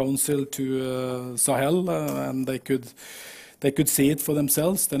the Council to Sahel, and they could see it for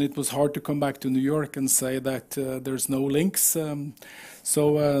themselves. Then it was hard to come back to New York and say that there's no links.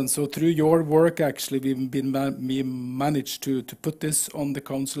 So through your work, actually, we managed to put this on the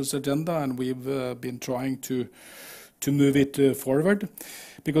Council's agenda, and we've been trying to move it forward,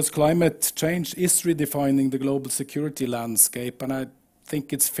 because climate change is redefining the global security landscape. And I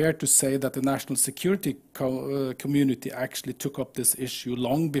think it's fair to say that the national security community actually took up this issue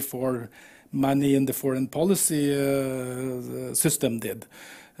long before many in the foreign policy system did.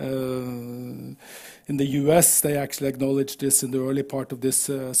 In the US, they actually acknowledged this in the early part of this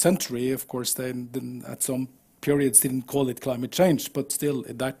century. Of course, they at some periods didn't call it climate change, but still,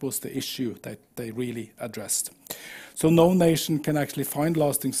 that was the issue that they really addressed. So no nation can actually find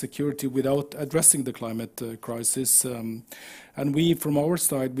lasting security without addressing the climate crisis. And we, from our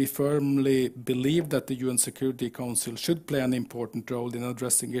side, we firmly believe that the UN Security Council should play an important role in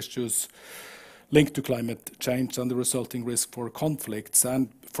addressing issues linked to climate change and the resulting risk for conflicts. And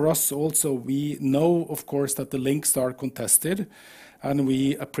for us also, we know, of course, that the links are contested, and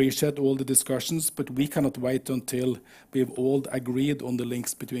we appreciate all the discussions, but we cannot wait until we've all agreed on the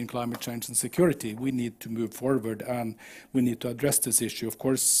links between climate change and security. We need to move forward, and we need to address this issue, of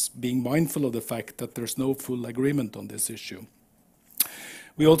course, being mindful of the fact that there's no full agreement on this issue.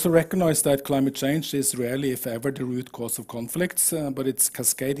 We also recognize that climate change is rarely, if ever, the root cause of conflicts, but its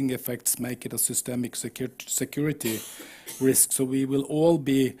cascading effects make it a systemic security risk. So we will all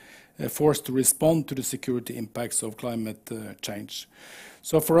be forced to respond to the security impacts of climate change.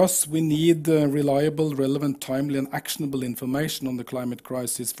 So for us, we need reliable, relevant, timely, and actionable information on the climate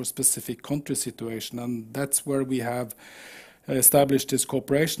crisis for specific country situation, and that's where we have established this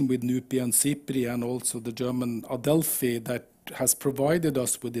cooperation with NUPI and SIPRI, and also the German Adelphi, that has provided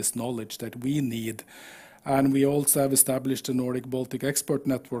us with this knowledge that we need. And we also have established a Nordic-Baltic expert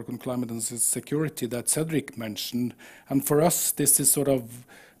network on climate and security that Cedric mentioned. And for us, this is sort of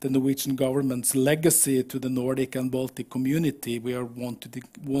the Norwegian government's legacy to the Nordic and Baltic community. We are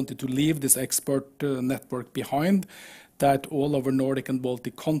wanted to leave this expert network behind, that all our Nordic and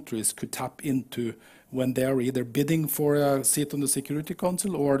Baltic countries could tap into when they are either bidding for a seat on the Security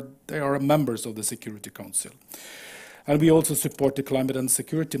Council or they are members of the Security Council. And we also support the climate and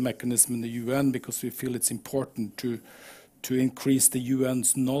security mechanism in the UN, because we feel it's important to increase the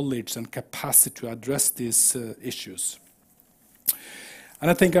UN's knowledge and capacity to address these issues. And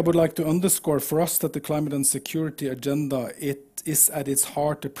I think I would like to underscore for us that the climate and security agenda, it is at its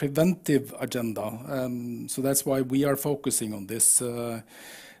heart a preventive agenda. So that's why we are focusing on this.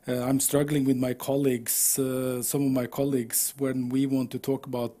 I'm struggling with my colleagues, some of my colleagues, when we want to talk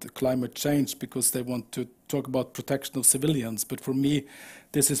about climate change, because they want to talk about protection of civilians. But for me,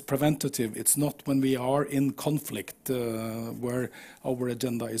 this is preventative. It's not when we are in conflict where our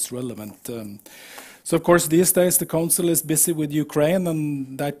agenda is relevant. So, of course, these days the Council is busy with Ukraine,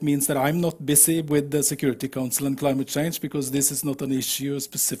 and that means that I'm not busy with the Security Council and climate change, because this is not an issue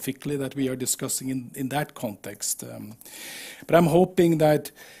specifically that we are discussing in that context. But I'm hoping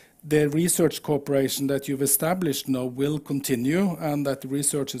that the research cooperation that you've established now will continue, and that the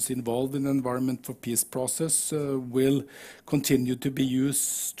researchers involved in the Environment for Peace process will continue to be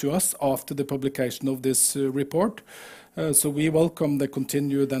used to us after the publication of this report. So we welcome the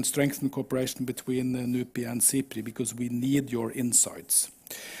continued and strengthened cooperation between NUPI and SIPRI, because we need your insights.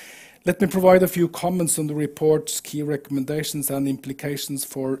 Let me provide a few comments on the report's key recommendations and implications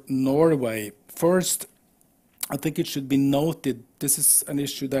for Norway. First, I think it should be noted, this is an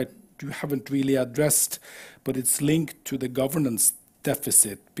issue that you haven't really addressed, but it's linked to the governance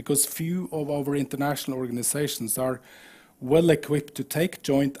deficit, because few of our international organizations are well equipped to take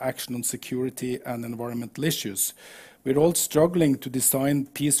joint action on security and environmental issues. We're all struggling to design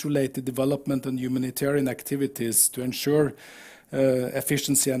peace-related development and humanitarian activities to ensure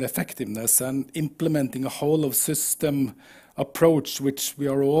efficiency and effectiveness, and implementing a whole of system approach, which we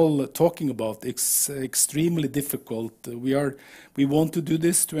are all talking about, it's extremely difficult. We want to do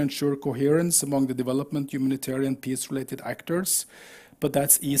this to ensure coherence among the development, humanitarian, peace-related actors, but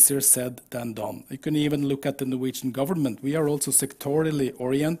that's easier said than done. You can even look at the Norwegian government. We are also sectorially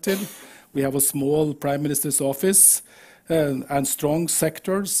oriented. We have a small Prime Minister's office and strong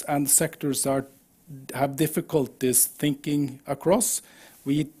sectors, and sectors have difficulties thinking across.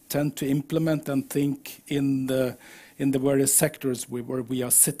 We tend to implement and think in the various sectors where we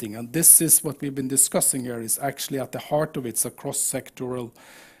are sitting. And this is what we've been discussing here, is actually at the heart of it's a cross-sectoral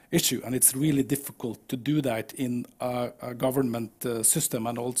issue. And it's really difficult to do that in a government system,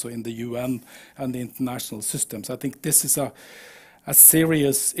 and also in the UN and the international systems. I think this is a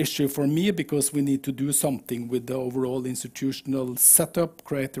serious issue for me, because we need to do something with the overall institutional setup,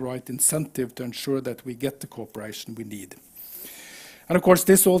 create the right incentive to ensure that we get the cooperation we need. And of course,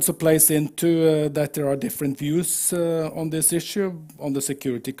 this also plays into that there are different views on this issue on the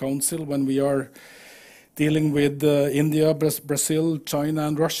Security Council when we are dealing with India, Brazil, China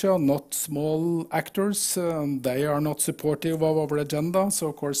and Russia, not small actors. They are not supportive of our agenda, so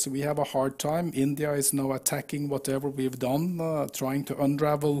of course we have a hard time. India is now attacking whatever we've done, trying to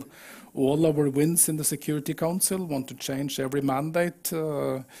unravel all our wins in the Security Council, want to change every mandate.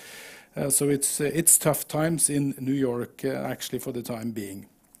 So it's tough times in New York, actually, for the time being.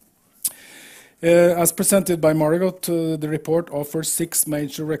 As presented by Margot, the report offers 6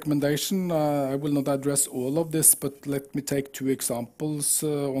 major recommendations. I will not address all of this, but let me take 2 examples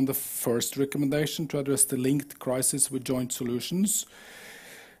on the first recommendation to address the linked crisis with joint solutions.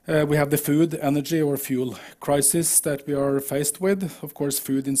 We have the food, energy or fuel crisis that we are faced with. Of course,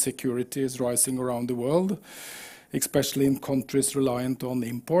 food insecurity is rising around the world, especially in countries reliant on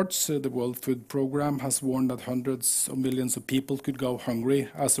imports. The World Food Programme has warned that hundreds of millions of people could go hungry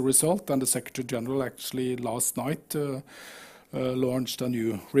as a result, and the Secretary General actually last night launched a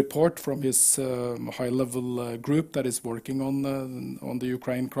new report from his high-level group that is working on the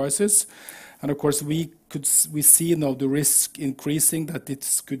Ukraine crisis. And of course, we see now the risk increasing that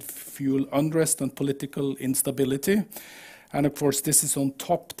it could fuel unrest and political instability. And of course, this is on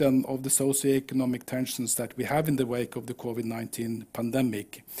top then of the socioeconomic tensions that we have in the wake of the COVID-19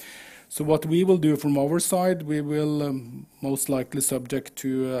 pandemic. So what we will do from our side, we will most likely subject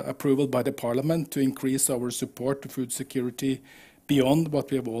to approval by the Parliament to increase our support to food security beyond what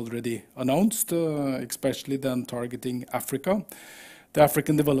we have already announced, especially then targeting Africa. The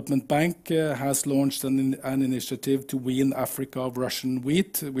African Development Bank has launched an initiative to wean Africa of Russian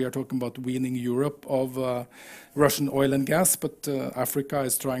wheat. We are talking about weaning Europe of Russian oil and gas, but Africa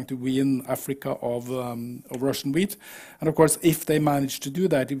is trying to wean Africa of Russian wheat. And of course, if they manage to do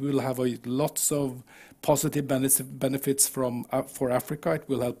that, it will have lots of positive benefits for Africa. It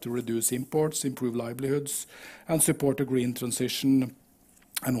will help to reduce imports, improve livelihoods, and support a green transition.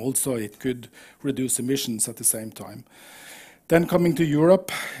 And also it could reduce emissions at the same time. Then coming to Europe,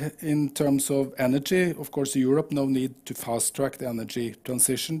 in terms of energy, of course, Europe now needs to fast-track the energy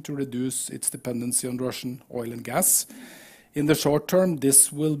transition to reduce its dependency on Russian oil and gas. In the short term,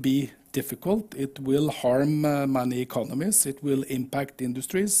 this will be difficult. It will harm many economies. It will impact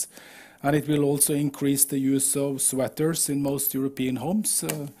industries. And it will also increase the use of sweaters in most European homes.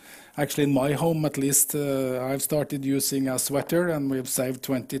 Actually, in my home, at least, I've started using a sweater, and we've saved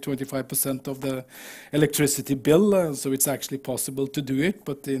 20–25% of the electricity bill. So it's actually possible to do it.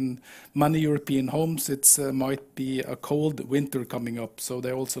 But in many European homes, it might be a cold winter coming up. So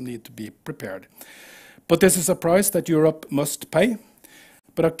they also need to be prepared. But this is a price that Europe must pay.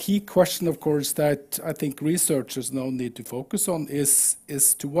 But a key question, of course, that I think researchers now need to focus on is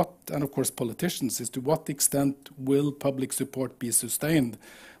to what, and of course politicians, is to what extent will public support be sustained?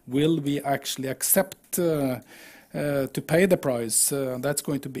 Will we actually accept to pay the price? That's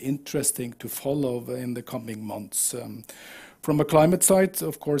going to be interesting to follow in the coming months. From a climate side,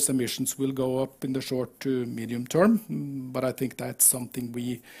 of course, emissions will go up in the short to medium term, but I think that's something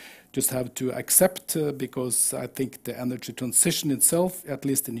we just have to accept because I think the energy transition itself, at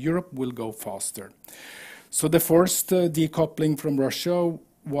least in Europe, will go faster. So the forced decoupling from Russia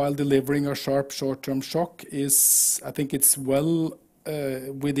while delivering a sharp short-term shock is, I think it's well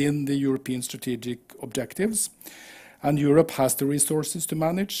within the European strategic objectives. And Europe has the resources to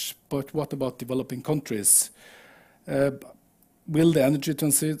manage, but what about developing countries? Will the energy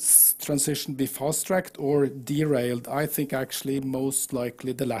transition be fast-tracked or derailed? I think actually most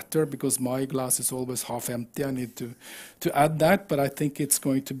likely the latter, because my glass is always half empty. I need to add that, but I think it's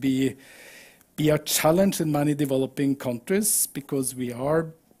going to be a challenge in many developing countries because we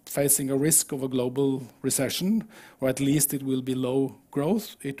are facing a risk of a global recession, or at least it will be low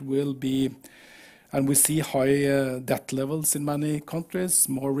growth. It will be, and we see high debt levels in many countries,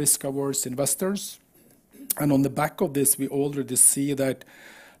 more risk-averse investors. And on the back of this, we already see that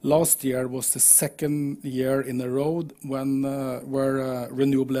last year was the second year in a row where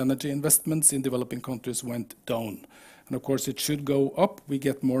renewable energy investments in developing countries went down. And of course, it should go up. We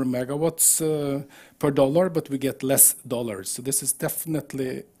get more megawatts per dollar, but we get less dollars. So this is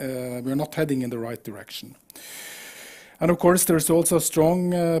definitely, we're not heading in the right direction. And of course, there's also a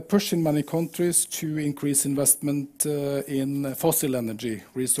strong push in many countries to increase investment in fossil energy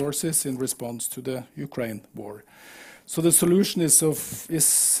resources in response to the Ukraine war. So the solution is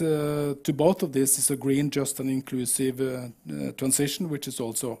to both of this is a green, just and inclusive transition, which is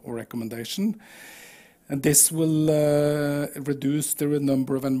also a recommendation. And this will reduce the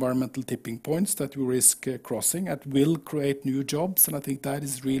number of environmental tipping points that we risk crossing. It will create new jobs, and I think that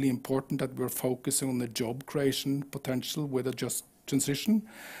is really important that we're focusing on the job creation potential with a just transition.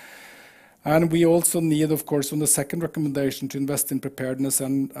 And we also need, of course, on the second recommendation, to invest in preparedness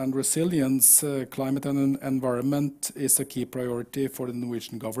and resilience. Climate and environment is a key priority for the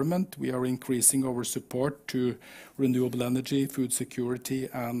Norwegian government. We are increasing our support to renewable energy, food security,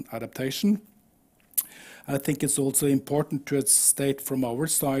 and adaptation. I think it's also important to state from our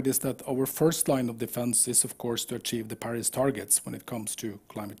side is that our first line of defense is, of course, to achieve the Paris targets when it comes to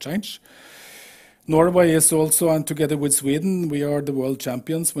climate change. Norway is also, and together with Sweden, we are the world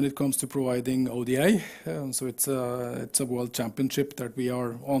champions when it comes to providing ODA. So it's a world championship that we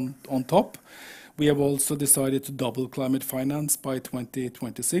are on top. We have also decided to double climate finance by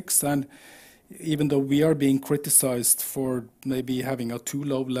 2026. And even though we are being criticized for maybe having a too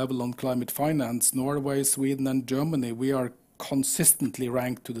low level on climate finance, Norway, Sweden, and Germany, we are consistently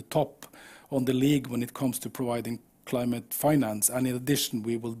ranked to the top on the league when it comes to providing climate finance. And in addition,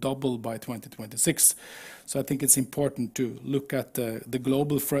 we will double by 2026. So I think it's important to look at the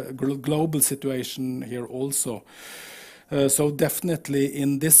global situation here also. So definitely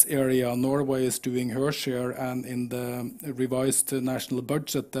in this area, Norway is doing her share, and in the revised national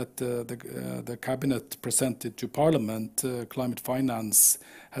budget that the cabinet presented to Parliament, climate finance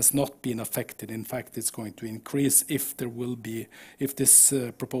has not been affected. In fact, it's going to increase if this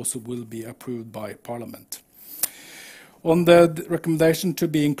proposal will be approved by Parliament. On the recommendation to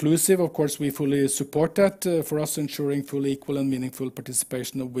be inclusive, of course, we fully support that. For us, ensuring full, equal, and meaningful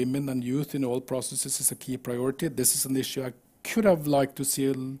participation of women and youth in all processes is a key priority. This is an issue I could have liked to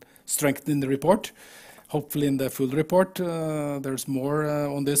see strengthened in the report. Hopefully in the full report there's more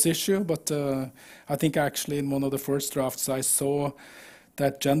on this issue, but I think actually in one of the first drafts I saw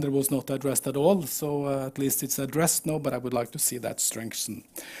that gender was not addressed at all, so at least it's addressed now, but I would like to see that strengthened.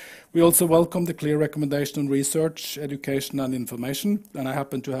 We also welcome the clear recommendation on research, education, and information. And I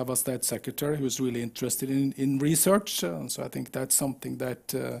happen to have a state secretary who is really interested in research. So I think that's something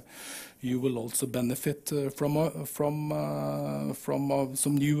that you will also benefit from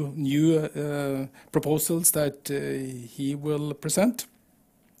some new proposals that he will present.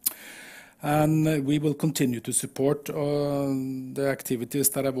 And we will continue to support the activities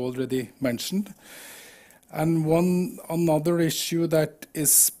that I've already mentioned. And another issue that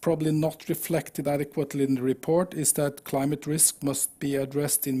is probably not reflected adequately in the report is that climate risk must be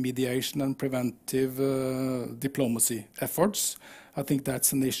addressed in mediation and preventive diplomacy efforts. I think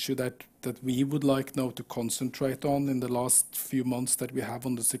that's an issue that we would like now to concentrate on in the last few months that we have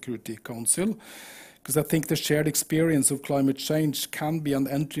on the Security Council. Because I think the shared experience of climate change can be an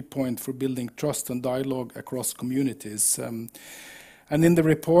entry point for building trust and dialogue across communities. And in the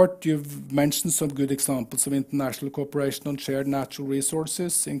report, you've mentioned some good examples of international cooperation on shared natural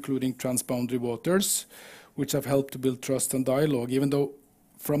resources, including transboundary waters, which have helped to build trust and dialogue, even though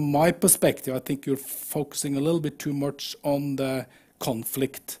from my perspective, I think you're focusing a little bit too much on the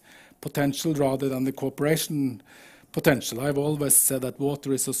conflict potential rather than the cooperation potential. I've always said that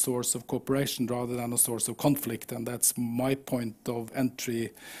water is a source of cooperation rather than a source of conflict, and that's my point of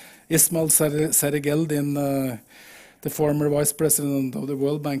entry. Ismail Serigeld, the former vice president of the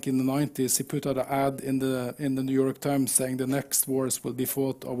World Bank in the 90s, he put out an ad in the New York Times saying the next wars will be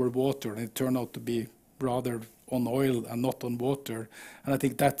fought over water, and it turned out to be rather on oil and not on water. And I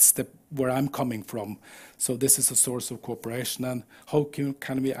think that's where I'm coming from. So this is a source of cooperation, and how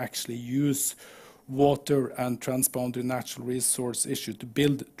can we actually use water and transboundary natural resource issue to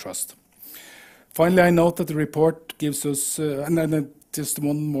build trust? Finally, I note that the report gives us, and then just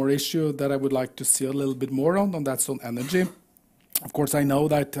one more issue that I would like to see a little bit more on, and that's on energy. Of course, I know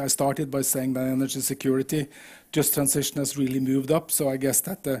that I started by saying that energy security, just transition has really moved up. So I guess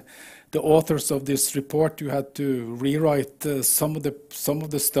that the authors of this report, you had to rewrite some of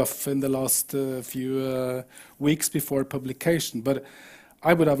the stuff in the last few weeks before publication. But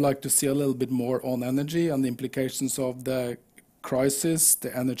I would have liked to see a little bit more on energy and the implications of the crisis,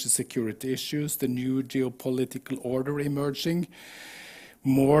 the energy security issues, the new geopolitical order emerging,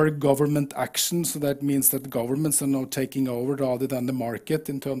 more government action. So that means that governments are now taking over rather than the market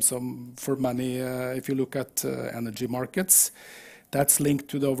in terms of, for many, if you look at energy markets, that's linked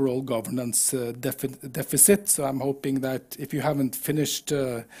to the overall governance deficit. So I'm hoping that if you haven't finished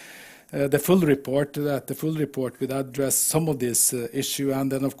the full report, that the full report will address some of this issue.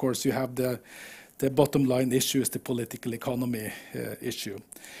 And then, of course, you have the bottom line issue is the political economy issue.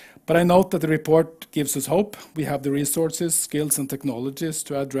 But I note that the report gives us hope. We have the resources, skills, and technologies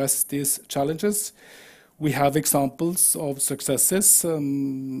to address these challenges. We have examples of successes,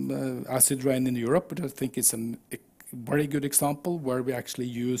 acid rain in Europe, but I think it's a very good example where we actually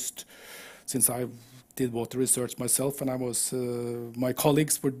used, since I did water research myself and I was, my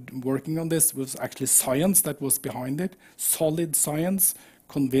colleagues were working on this, it was actually science that was behind it, solid science,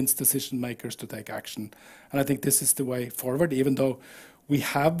 convinced decision makers to take action. And I think this is the way forward, even though we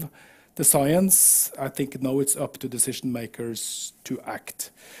have the science, I think now it's up to decision makers to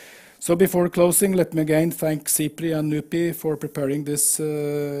act. So before closing, let me again thank SIPRI and NUPI for preparing this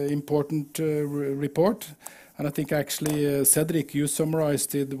important report. And I think actually, Cedric, you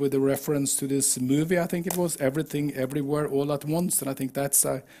summarized it with a reference to this movie, I think it was, Everything, Everywhere, All at Once. And I think that's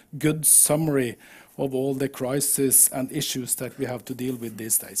a good summary of all the crises and issues that we have to deal with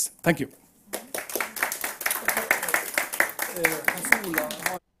these days. Thank you.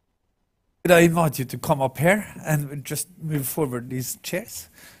 Could I invite you to come up here and just move forward these chairs?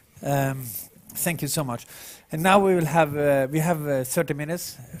 Thank you so much. And now we will have 30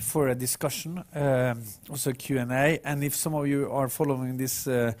 minutes for a discussion, also Q&A. And if some of you are following this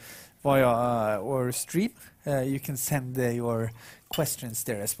via our stream, you can send your questions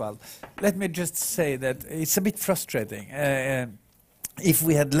there as well. Let me just say that it's a bit frustrating. If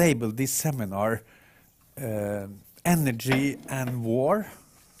we had labeled this seminar energy and war,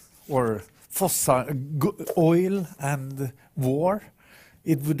 or fossil oil and war,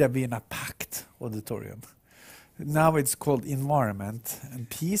 it would have been a packed auditorium. Now it's called environment and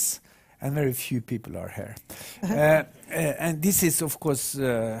peace, and very few people are here. And this is, of course,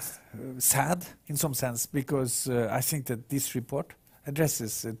 sad in some sense, because I think that this report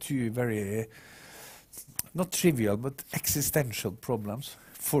addresses two very, not trivial, but existential problems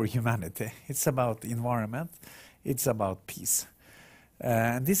for humanity. It's about environment, it's about peace.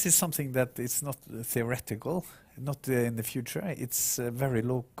 And this is something that is not theoretical, not in the future. It's very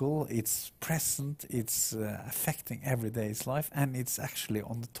local, it's present, it's affecting everyday's life, and it's actually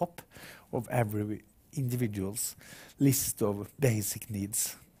on the top of every individual's list of basic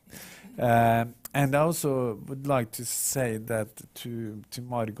needs. And I also would like to say that to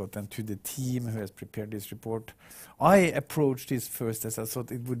Margot and to the team who has prepared this report, I approached this first as I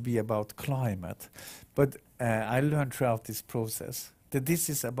thought it would be about climate, but I learned throughout this process that this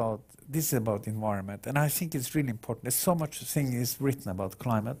is about environment, and I think it's really important. There's so much thing is written about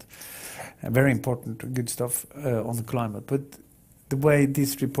climate, very important, good stuff on the climate. But the way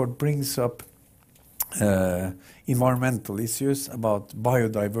this report brings up environmental issues about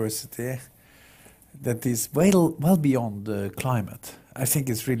biodiversity, that is well beyond the climate, I think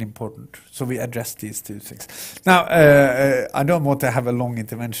it's really important. So we address these two things. Now, I don't want to have a long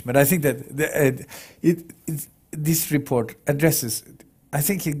intervention, but I think that this report addresses, I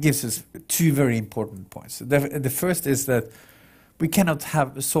think it gives us two very important points. The first is that we cannot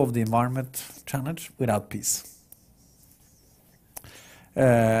solve the environment challenge without peace.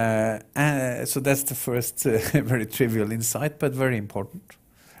 So that's the first very trivial insight, but very important.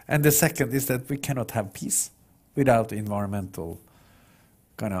 And the second is that we cannot have peace without environmental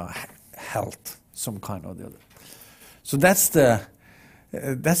kind of health, some kind or the other. So that's the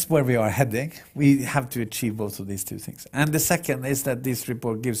that's where we are heading. We have to achieve both of these two things. And the second is that this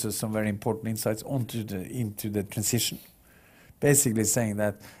report gives us some very important insights into the transition. Basically saying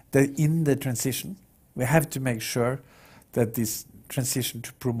that in the transition, we have to make sure that this transition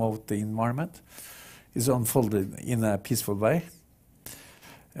to promote the environment is unfolded in a peaceful way.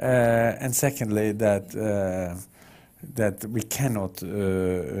 And secondly, that we cannot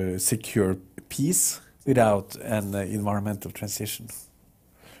secure peace without an environmental transition.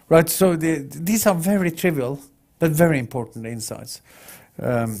 Right, so these are very trivial, but very important insights.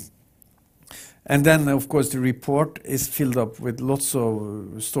 And then, of course, the report is filled up with lots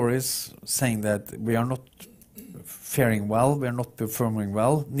of stories saying that we are not faring well, we are not performing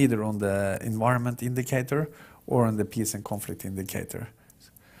well, neither on the environment indicator or on the peace and conflict indicator.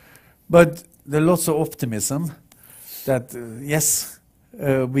 But there are lots of optimism that, yes,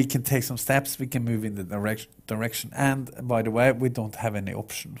 we can take some steps, we can move in the direction. And, by the way, we don't have any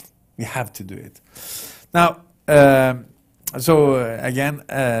option. We have to do it. Now, again,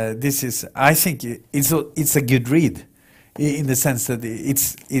 this is, I think it's a good read in the sense that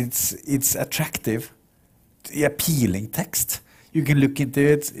it's attractive, appealing text. You can look into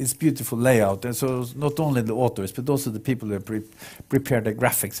it, it's beautiful layout, and so not only the authors, but also the people who prepare the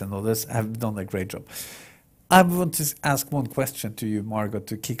graphics and others have done a great job. I want to ask one question to you, Margot,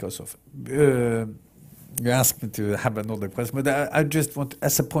 to kick us off. You asked me to have another question, but I just want,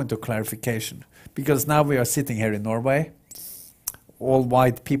 as a point of clarification, because now we are sitting here in Norway, all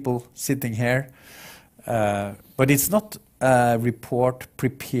white people sitting here, but it's not a report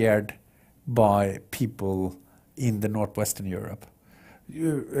prepared by people in the northwestern Europe.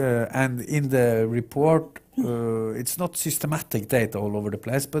 And in the report, it's not systematic data all over the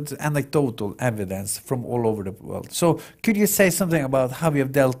place, but anecdotal evidence from all over the world. So could you say something about how you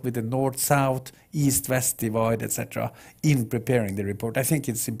have dealt with the north-south, east-west divide, etc., in preparing the report? I think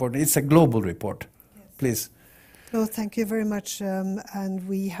it's important. It's a global report. Yes. Please. No, thank you very much. And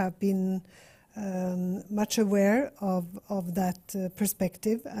we have been much aware of that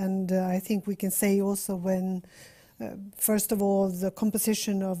perspective. And I think we can say also when first of all, the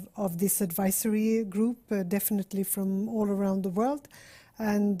composition of this advisory group, definitely from all around the world.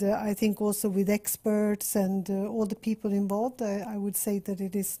 And I think also with experts and all the people involved, I would say that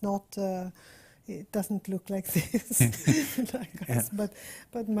it is not, it doesn't look like this, like us,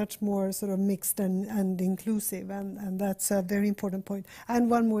 but much more sort of mixed and inclusive. And that's a very important point.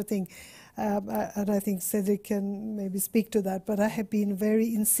 And one more thing, and I think Cedric can maybe speak to that, but I have been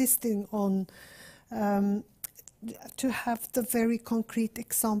very insisting on to have the very concrete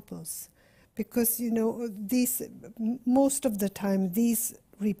examples, because most of the time these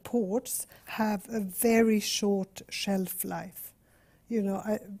reports have a very short shelf life,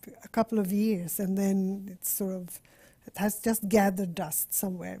 a couple of years, and then it has just gathered dust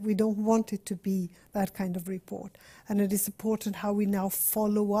somewhere. We don't want it to be that kind of report, and it is important how we now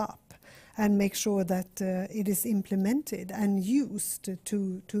follow up and make sure that it is implemented and used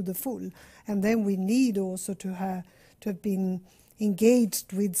to the full. And then we need also to have been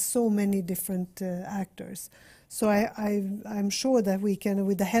engaged with so many different actors. So I'm sure that we can,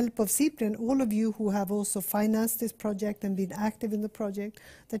 with the help of SIPRI and all of you who have also financed this project and been active in the project,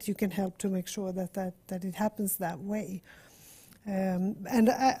 that you can help to make sure that it happens that way. And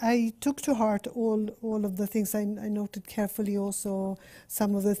I took to heart all of the things. I noted carefully also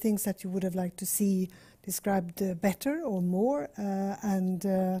some of the things that you would have liked to see described better or more.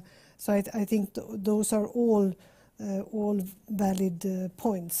 So I think those are all valid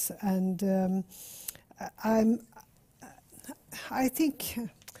points. And I think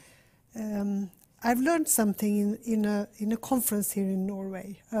I've learned something in a conference here in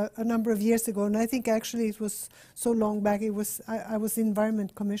Norway a number of years ago, and I think actually it was so long back. I was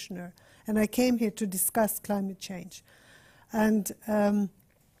Environment Commissioner, and I came here to discuss climate change. And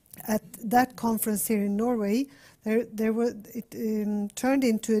at that conference here in Norway, it turned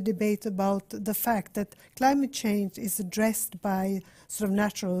into a debate about the fact that climate change is addressed by sort of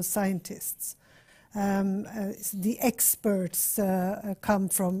natural scientists. The experts come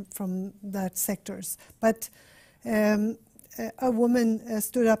from that sectors. But a woman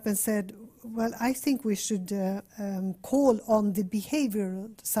stood up and said, well, I think we should call on the behavioral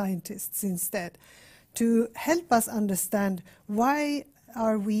scientists instead to help us understand why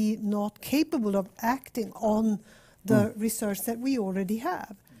are we not capable of acting on the research that we already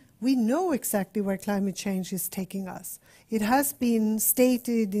have. We know exactly where climate change is taking us. It has been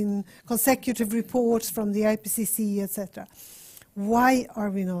stated in consecutive reports from the IPCC, etc. Why are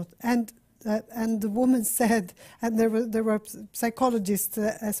we not? And the woman said, and there were psychologists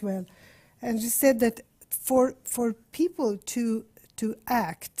as well, and she said that for people to to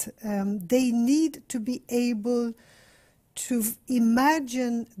act, they need to be able to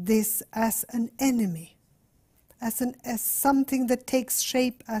imagine this as an enemy, as something that takes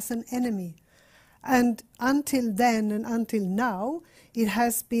shape as an enemy. And until then and until now, it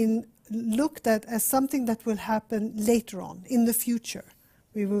has been looked at as something that will happen later on, in the future.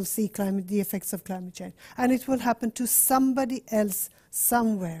 We will see the effects of climate change. And it will happen to somebody else,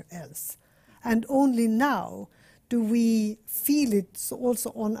 somewhere else. And only now do we feel it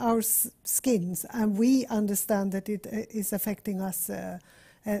also on our skins, and we understand that it is affecting us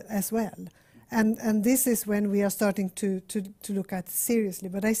as well. And this is when we are starting to look at it seriously.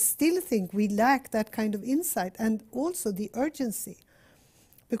 But I still think we lack that kind of insight and also the urgency.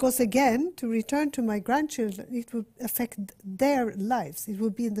 Because again, to return to my grandchildren, it will affect their lives. It will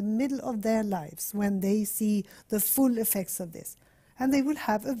be in the middle of their lives when they see the full effects of this. And they will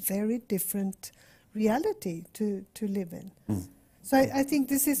have a very different reality to live in. So I think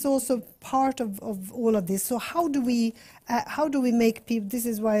this is also part of all of this. So how do we make people? This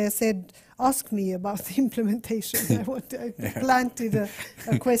is why I said, ask me about the implementation. I planted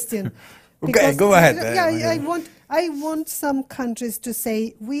a question. Okay, go ahead. I want some countries to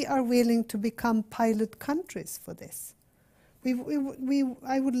say we are willing to become pilot countries for this.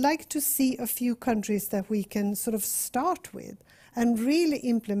 I would like to see a few countries that we can sort of start with and really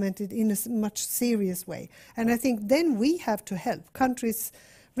implement it in a much serious way. And I think then we have to help countries,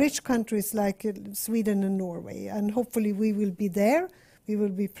 rich countries like Sweden and Norway, and hopefully we will be there. We will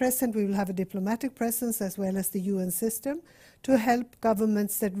be present. We will have a diplomatic presence as well as the UN system to help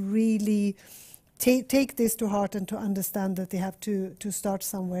governments that really take this to heart and to understand that they have to start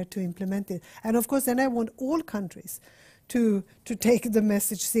somewhere to implement it. And of course, then I want all countries to take the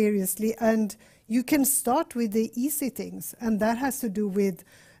message seriously. And you can start with the easy things, and that has to do with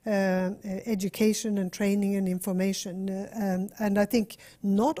education and training and information. And I think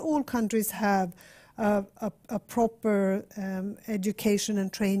not all countries have a proper education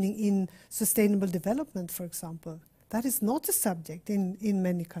and training in sustainable development, for example. That is not a subject in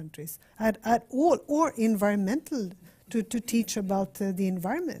many countries at all, or environmental, to teach about the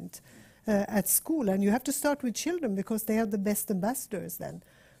environment at school. And you have to start with children because they are the best ambassadors then.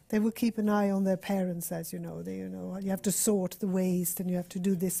 They will keep an eye on their parents, as you know. You have to sort the waste and you have to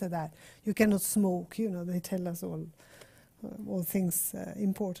do this or that. You cannot smoke, they tell us all things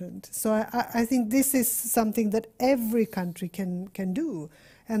important. So I think this is something that every country can do.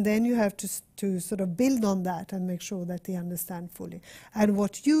 And then you have to sort of build on that and make sure that they understand fully. And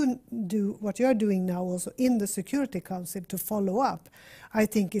what you are doing now also in the Security Council to follow up, I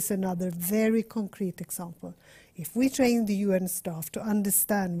think is another very concrete example. If we train the UN staff to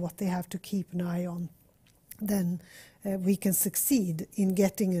understand what they have to keep an eye on, then we can succeed in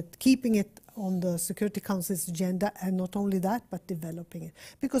keeping it on the Security Council's agenda, and not only that, but developing it.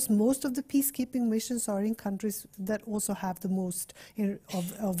 Because most of the peacekeeping missions are in countries that also have the most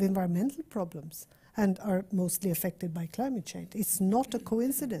of environmental problems and are mostly affected by climate change. It's not a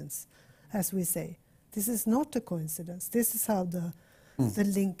coincidence, as we say. This is not a coincidence. This is how the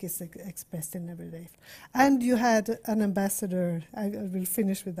link is expressed in every day. And you had an ambassador, I will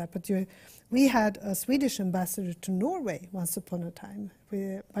finish with that, but we had a Swedish ambassador to Norway once upon a time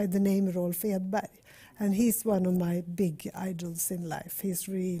by the name Rolf Edberg. And he's one of my big idols in life. He's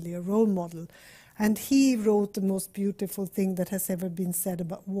really a role model. And he wrote the most beautiful thing that has ever been said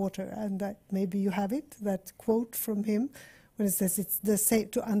about water. And maybe you have it, that quote from him, when it says it's the same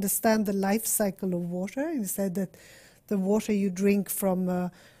to understand the life cycle of water. He said that the water you drink from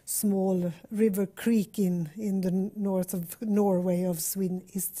a small river creek in the north of Norway of Sweden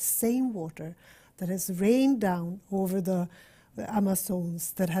is the same water that has rained down over the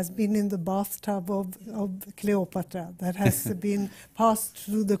Amazons, that has been in the bathtub of Cleopatra, that has been passed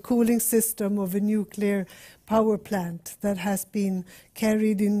through the cooling system of a nuclear power plant, that has been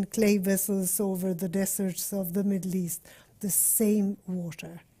carried in clay vessels over the deserts of the Middle East. The same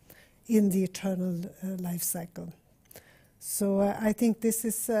water in the eternal life cycle. So I think this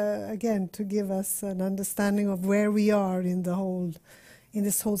is, again, to give us an understanding of where we are in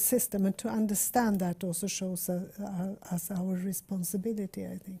this whole system, and to understand that also shows us our responsibility,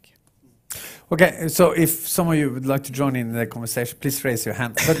 I think. Okay, so if some of you would like to join in the conversation, please raise your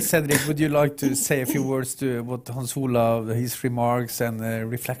hand. But Cedric, would you like to say a few words to what Hans Olav, his remarks and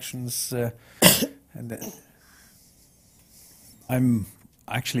reflections? I'm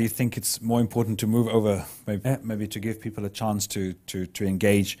actually think it's more important to move over, maybe to give people a chance to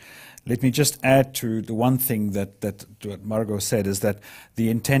engage. Let me just add to the one thing that what Margot said, is that the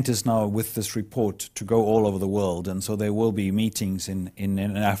intent is now with this report to go all over the world, and so there will be meetings in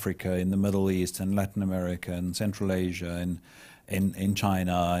Africa, in the Middle East, and Latin America, and Central Asia, and in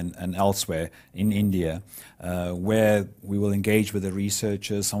China and elsewhere, in India, where we will engage with the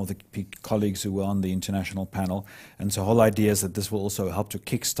researchers, some of the colleagues who were on the international panel. And so the whole idea is that this will also help to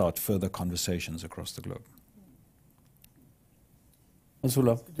kickstart further conversations across the globe.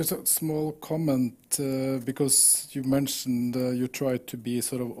 Just a small comment, because you mentioned you try to be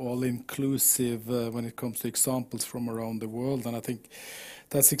sort of all-inclusive when it comes to examples from around the world, and I think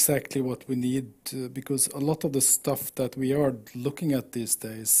that's exactly what we need, because a lot of the stuff that we are looking at these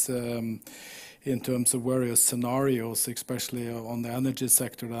days in terms of various scenarios, especially on the energy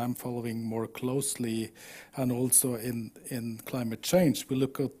sector that I'm following more closely, and also in climate change, we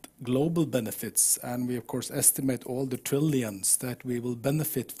look at global benefits, and we of course estimate all the trillions that we will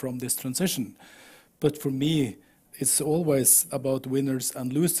benefit from this transition. But for me, it's always about winners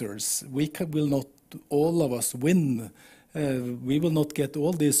and losers. Will not all of us win. We will not get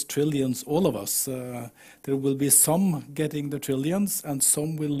all these trillions, all of us. There will be some getting the trillions and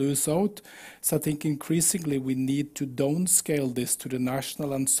some will lose out. So I think increasingly we need to downscale this to the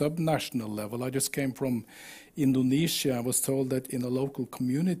national and subnational level. I just came from Indonesia. I was told that in a local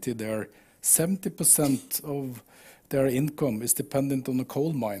community there, 70% of their income is dependent on a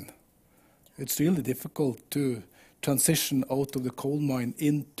coal mine. It's really difficult to transition out of the coal mine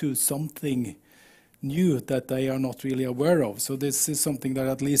into something new that they are not really aware of. So this is something that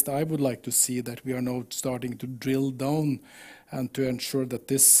at least I would like to see, that we are now starting to drill down and to ensure that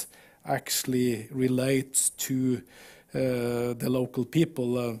this actually relates to the local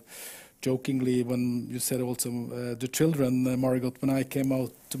people. Jokingly, when you said also the children, Margot, when I came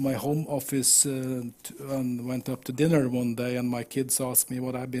out to my home office and went up to dinner one day, and my kids asked me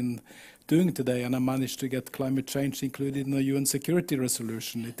what I've been doing today, and I managed to get climate change included in the UN Security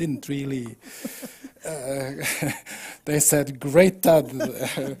Resolution. It didn't really... they said, "Great, Dad.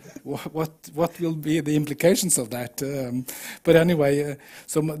 What will be the implications of that?" But anyway,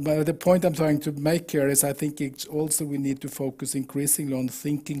 so the point I'm trying to make here is I think it's also we need to focus increasingly on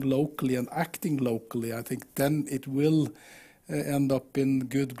thinking locally and acting locally. I think then it will end up in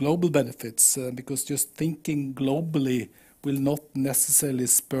good global benefits, because just thinking globally will not necessarily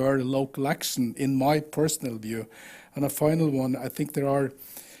spur local action, in my personal view. And a final one, I think there are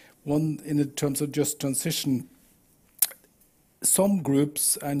one in terms of just transition. Some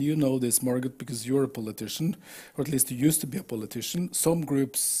groups, and you know this, Margot, because you're a politician, or at least you used to be a politician, some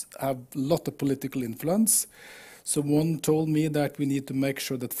groups have a lot of political influence. Someone told me that we need to make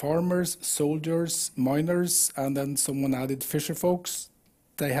sure that farmers, soldiers, miners, and then someone added fisher folks,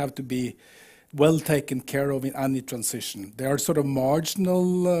 they have to be well taken care of in any transition. They are sort of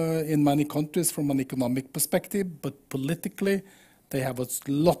marginal in many countries from an economic perspective, but politically they have a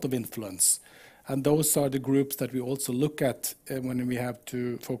lot of influence. And those are the groups that we also look at when we have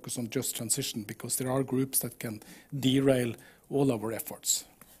to focus on just transition, because there are groups that can derail all our efforts.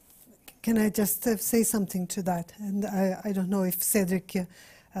 Can I just say something to that? And I don't know if Cedric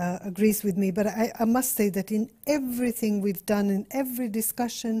agrees with me, but I must say that in everything we've done, in every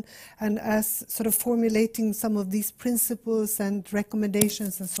discussion, and as sort of formulating some of these principles and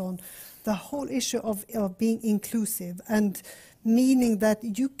recommendations and so on, the whole issue of being inclusive, and meaning that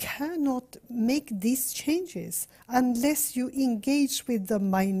you cannot make these changes unless you engage with the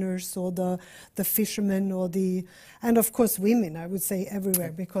miners or the fishermen or and of course women, I would say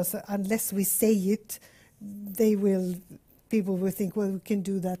everywhere, because unless we say it, people will think, well, we can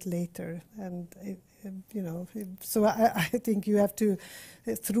do that later. And, so I think you have to,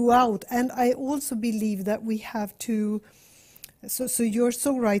 throughout, and I also believe that we have to, so you're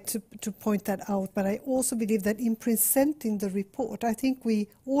so right to point that out, but I also believe that in presenting the report, I think we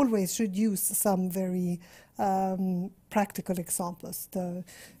always should use some very practical examples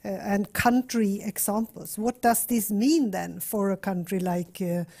and country examples. What does this mean then for a country like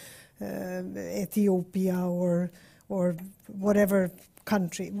Ethiopia or whatever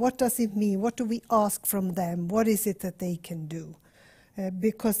country? What does it mean? What do we ask from them? What is it that they can do?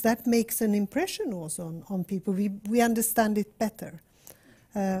 Because that makes an impression also on people. We understand it better.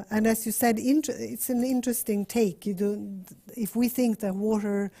 And as you said, it's an interesting take. If we think that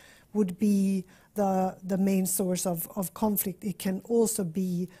water would be the main source of conflict, it can also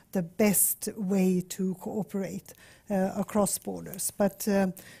be the best way to cooperate across borders. But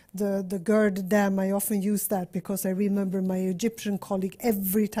the Gerd Dam, I often use that because I remember my Egyptian colleague,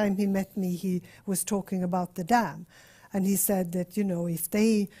 every time he met me, he was talking about the dam. And he said that,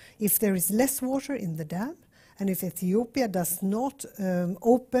 if there is less water in the dam, and if Ethiopia does not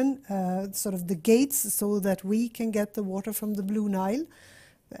open sort of the gates so that we can get the water from the Blue Nile,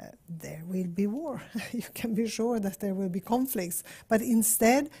 there will be war. You can be sure that there will be conflicts. But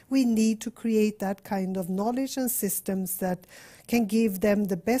instead, we need to create that kind of knowledge and systems that can give them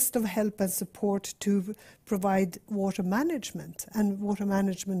the best of help and support to provide water management and water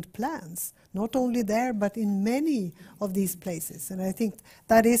management plans, not only there, but in many of these places. And I think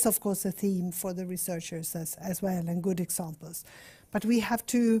that is, of course, a theme for the researchers as well, and good examples. But we have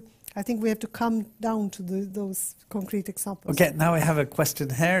to, I think we have to come down to those concrete examples. Okay, now I have a question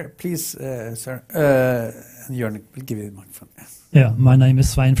here. Please, sir. Jörn, we'll give you the microphone. Yeah, my name is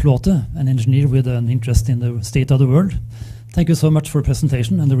Svein Flåte, an engineer with an interest in the state of the world. Thank you so much for the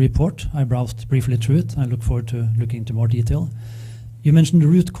presentation and the report. I browsed briefly through it. I look forward to looking into more detail. You mentioned the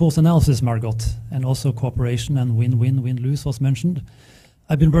root cause analysis, Margot, and also cooperation and win-win, win-lose was mentioned.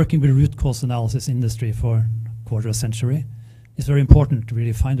 I've been working with root cause analysis industry for a quarter of a century. It's very important to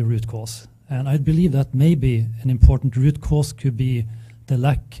really find the root cause. And I believe that maybe an important root cause could be the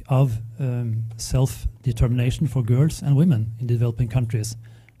lack of self-determination for girls and women in developing countries,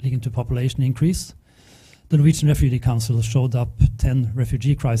 leading to population increase. The Norwegian Refugee Council showed up 10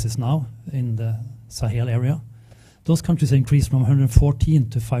 refugee crises now in the Sahel area. Those countries increased from 114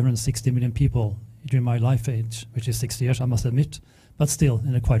 to 560 million people during my life age, which is 60 years, I must admit, but still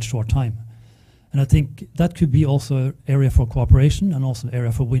in a quite short time. And I think that could be also an area for cooperation and also an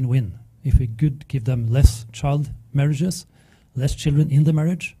area for win-win. If we could give them less child marriages, less children in the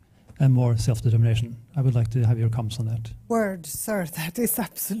marriage, and more self-determination. I would like to have your comments on that. Word, sir, that is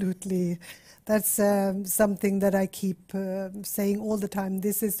absolutely, that's something that I keep saying all the time.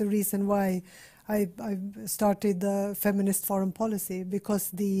 This is the reason why I started the feminist foreign policy,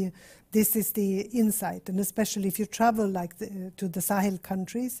 because this is the insight, and especially if you travel like to the Sahel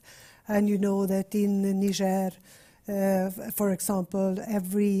countries, and you know that in Niger, for example,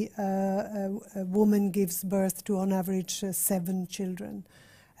 every woman gives birth to on average 7 children.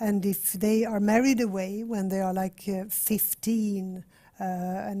 And if they are married away when they are like 15,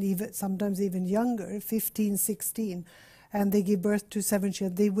 and even sometimes even younger, 15, 16, and they give birth to 7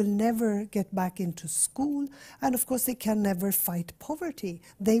 children, they will never get back into school. And of course, they can never fight poverty.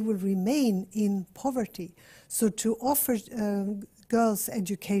 They will remain in poverty. So to offer girls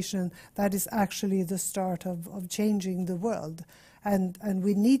education, that is actually the start of changing the world. And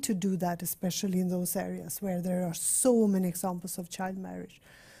we need to do that, especially in those areas where there are so many examples of child marriage.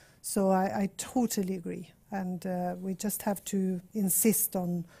 So I totally agree. And we just have to insist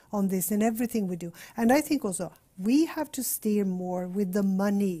on this in everything we do. And I think also we have to steer more with the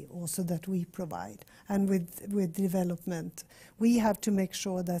money also that we provide, and with development. We have to make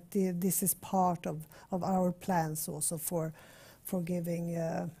sure that this is part of our plans also for giving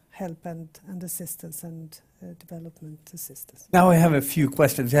help and assistance and development assistance. Now I have a few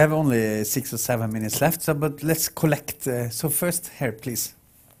questions. We have only 6 or 7 minutes left, but let's collect. So first, here, please.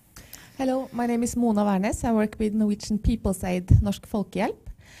 Hello, my name is Mona Wærnes. I work with Norwegian People's Aid, Norsk Folkehjelp.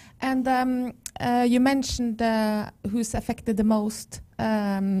 And you mentioned who's affected the most,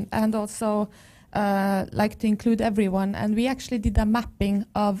 and also like to include everyone. And we actually did a mapping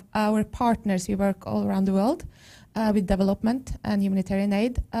of our partners. We work all around the world with development and humanitarian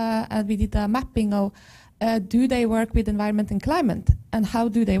aid. And we did a mapping of do they work with environment and climate, and how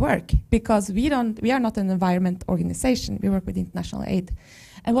do they work? Because we are not an environment organization. We work with international aid.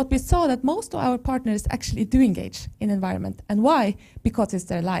 And what we saw that most of our partners actually do engage in environment. And why? Because it's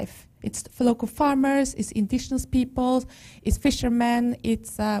their life. It's for local farmers, it's indigenous people, it's fishermen,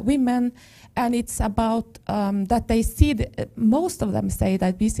 it's women, and it's about that they see, most of them say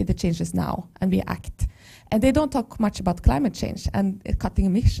that we see the changes now and we act. And they don't talk much about climate change and cutting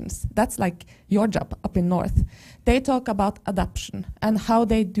emissions. That's like your job up in north. They talk about adoption and how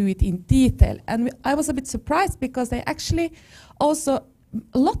they do it in detail. And I was a bit surprised because they actually also,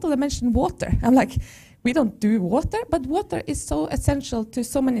 a lot of them mentioned water. I'm like, we don't do water, but water is so essential to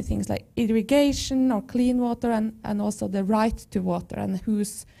so many things like irrigation or clean water, and also the right to water and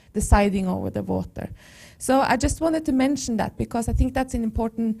who's deciding over the water. So I just wanted to mention that because I think that's an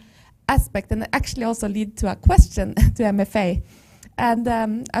important aspect, and actually also lead to a question to MFA.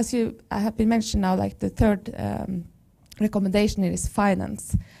 And as you have been mentioned now, like the third recommendation is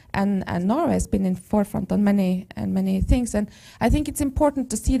finance, and Norway has been in forefront on many things, and I think it's important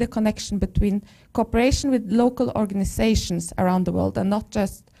to see the connection between cooperation with local organizations around the world, and not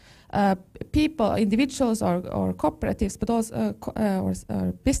just people, individuals or cooperatives, but also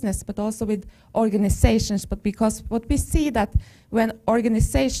or business, but also with organizations. But because what we see that when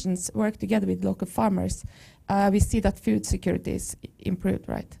organizations work together with local farmers, we see that food security is improved,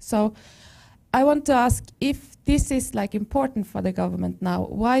 right? So I want to ask if this is like important for the government now.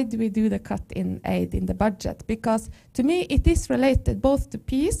 Why do we do the cut in aid in the budget? Because to me it is related both to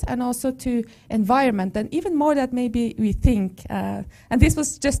peace and also to environment, and even more that maybe we think. And this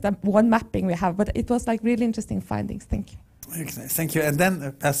was just one mapping we have, but it was like really interesting findings. Thank you. Okay, thank you. And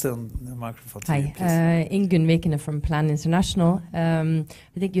then pass on the microphone to you, Hi, please. Ingunn Vikene from Plan International. I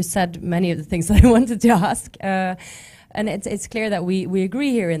think you said many of the things that I wanted to ask. And it's clear that we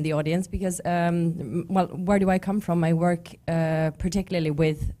agree here in the audience because, well, where do I come from? I work particularly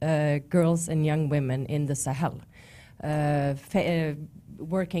with girls and young women in the Sahel,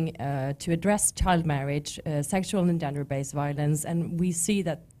 working to address child marriage, sexual and gender-based violence, and we see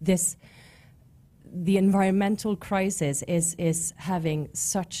that the environmental crisis is having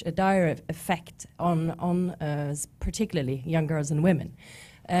such a dire effect on particularly young girls and women.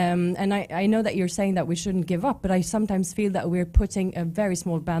 And I know that you're saying that we shouldn't give up, but I sometimes feel that we're putting a very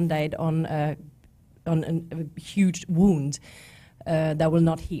small band-aid on a huge wound that will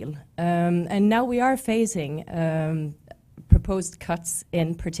not heal. And now we are facing proposed cuts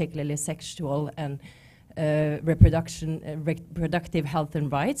in particularly sexual and reproductive health and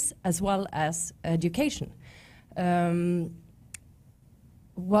rights, as well as education.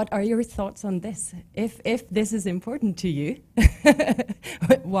 What are your thoughts on this? If this is important to you,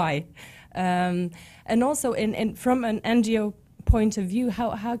 why? And also, from an NGO point of view,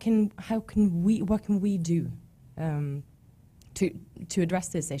 what can we do to address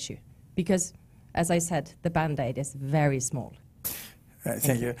this issue? Because, as I said, the band-aid is very small.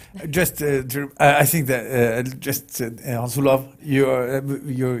 Thank you. Just, I think that Hans Olav,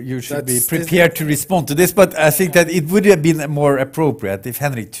 you should be prepared to respond to this. But I think that it would have been more appropriate if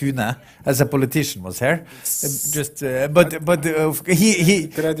Henrik Thune, as a politician, was here. He.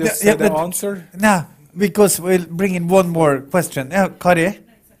 Could I just say the answer? No, because we'll bring in one more question. Kari.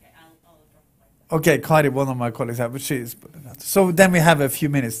 Okay, Kari, one of my colleagues, but she's so then we have a few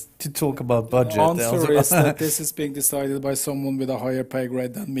minutes to talk about budget. The answer is that this is being decided by someone with a higher pay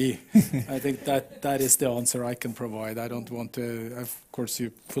grade than me. I think that is the answer I can provide. I don't want to. Of course,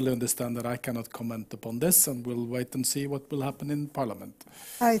 you fully understand that I cannot comment upon this, and we'll wait and see what will happen in Parliament.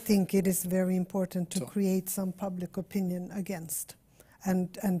 I think it is very important to create some public opinion against,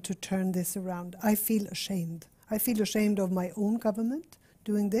 and to turn this around. I feel ashamed. I feel ashamed of my own government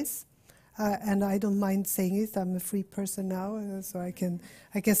doing this. And I don't mind saying it. I'm a free person now, so I can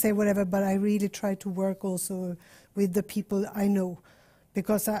say whatever. But I really try to work also with the people I know,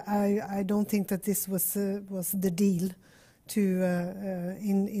 because I don't think that this was the deal to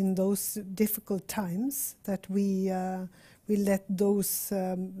in those difficult times that we let those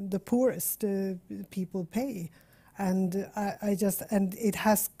the poorest people pay, and and it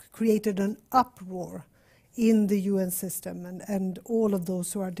has created an uproar in the UN system and all of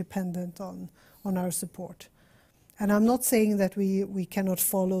those who are dependent on our support. And I'm not saying that we cannot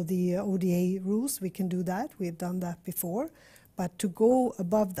follow the ODA rules. We can do that. We've done that before. But to go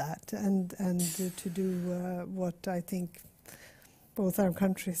above that and to do what I think both our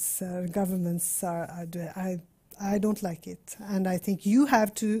countries' governments are doing, I don't like it. And I think you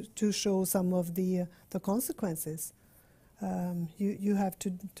have to show some of the consequences. You have to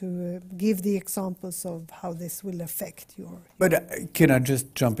give the examples of how this will affect your... But can I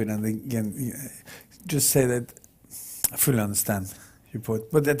just jump in and again just say that I fully understand your point,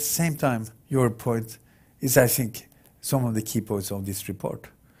 but at the same time your point is, I think, some of the key points of this report.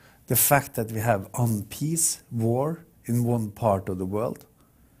 The fact that we have peace, war in one part of the world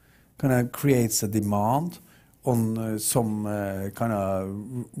kind of creates a demand on some kind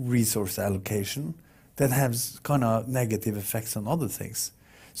of resource allocation that has kind of negative effects on other things.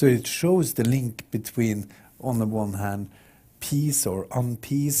 So it shows the link between, on the one hand, peace or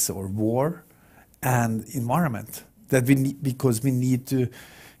unpeace or war and environment. That we need, because we need to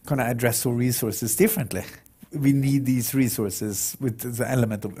kind of address our resources differently. We need these resources with the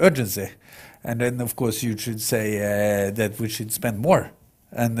element of urgency. And then, of course, you should say that we should spend more.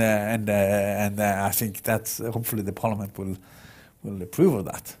 And I think that's hopefully the Parliament will approve of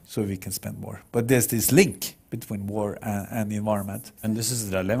that, so we can spend more. But there's this link between war and the environment. And this is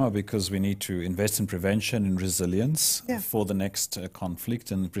the dilemma, because we need to invest in prevention and resilience for the next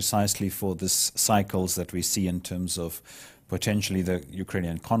conflict, and precisely for this cycles that we see in terms of potentially the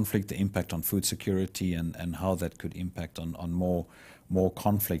Ukrainian conflict, the impact on food security, and how that could impact on more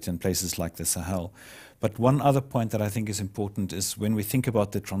conflict in places like the Sahel. But one other point that I think is important is when we think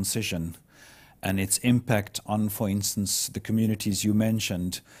about the transition, and its impact on, for instance, the communities you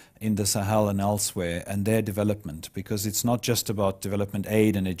mentioned in the Sahel and elsewhere, and their development, because it's not just about development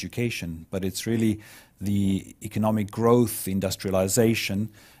aid and education, but it's really the economic growth, industrialization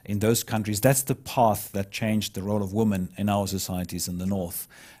in those countries. That's the path that changed the role of women in our societies in the north,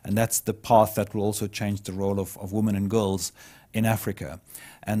 and that's the path that will also change the role of women and girls in Africa.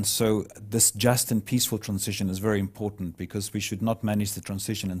 And so this just and peaceful transition is very important, because we should not manage the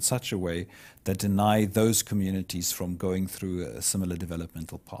transition in such a way that deny those communities from going through a similar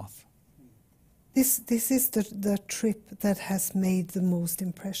developmental path. This is the trip that has made the most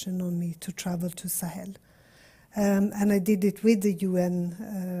impression on me, to travel to Sahel. And I did it with the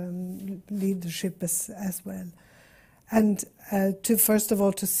UN leadership as well. And to first of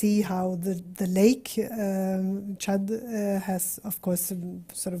all to see how the lake Chad has of course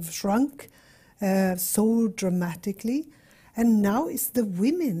sort of shrunk so dramatically, and now it's the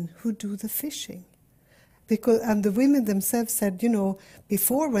women who do the fishing. And the women themselves said, you know,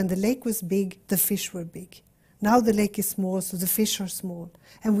 before when the lake was big, the fish were big. Now the lake is small, so the fish are small.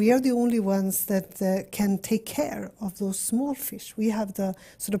 And we are the only ones that can take care of those small fish. We have the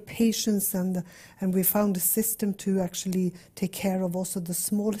sort of patience, and we found a system to actually take care of also the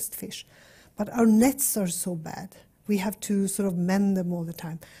smallest fish. But our nets are so bad. We have to sort of mend them all the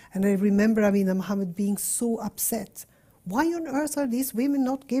time. And I remember Amina Mohammed being so upset. Why on earth are these women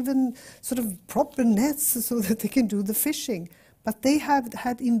not given sort of proper nets so that they can do the fishing? But they had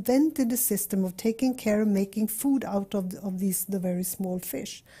invented a system of taking care of making food out of the very small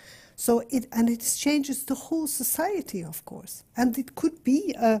fish. So it changes the whole society, of course. And it could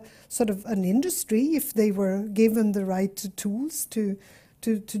be a sort of an industry if they were given the right tools to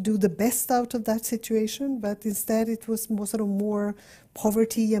do the best out of that situation. But instead it was more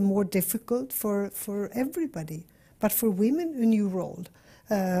poverty and more difficult for everybody. But for women, a new role.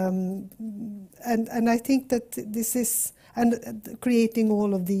 And I think that this is, and creating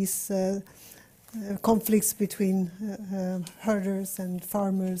all of these conflicts between herders and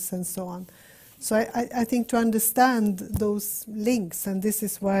farmers and so on. So I think to understand those links, and this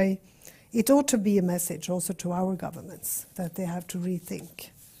is why it ought to be a message also to our governments, that they have to rethink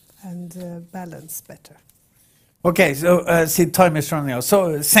and balance better. Okay, so see, time is running out.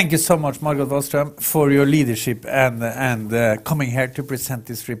 So thank you so much, Margot Wallström, for your leadership and coming here to present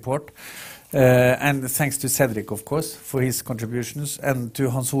this report. And thanks to Cedric, of course, for his contributions, and to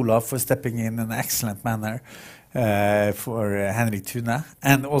Hans Olav for stepping in an excellent manner for Henrik Thune,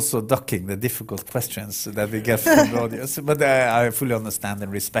 and also ducking the difficult questions that we get from the audience. But I fully understand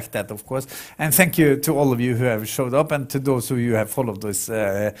and respect that, of course. And thank you to all of you who have showed up, and to those of you who have followed this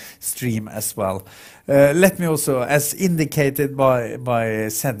stream as well. Let me also, as indicated by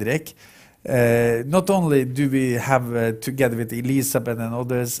Cedric, not only do we have, together with Elisabeth and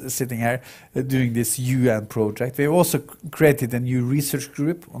others sitting here, doing this UN project, we also created a new research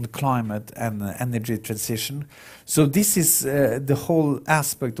group on climate and energy transition. So this is the whole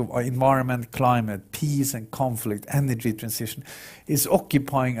aspect of our environment, climate, peace and conflict, energy transition is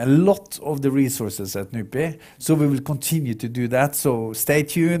occupying a lot of the resources at NUPI. So we will continue to do that. So stay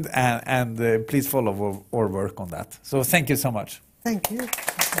tuned and please follow our work on that. So thank you so much. Thank you.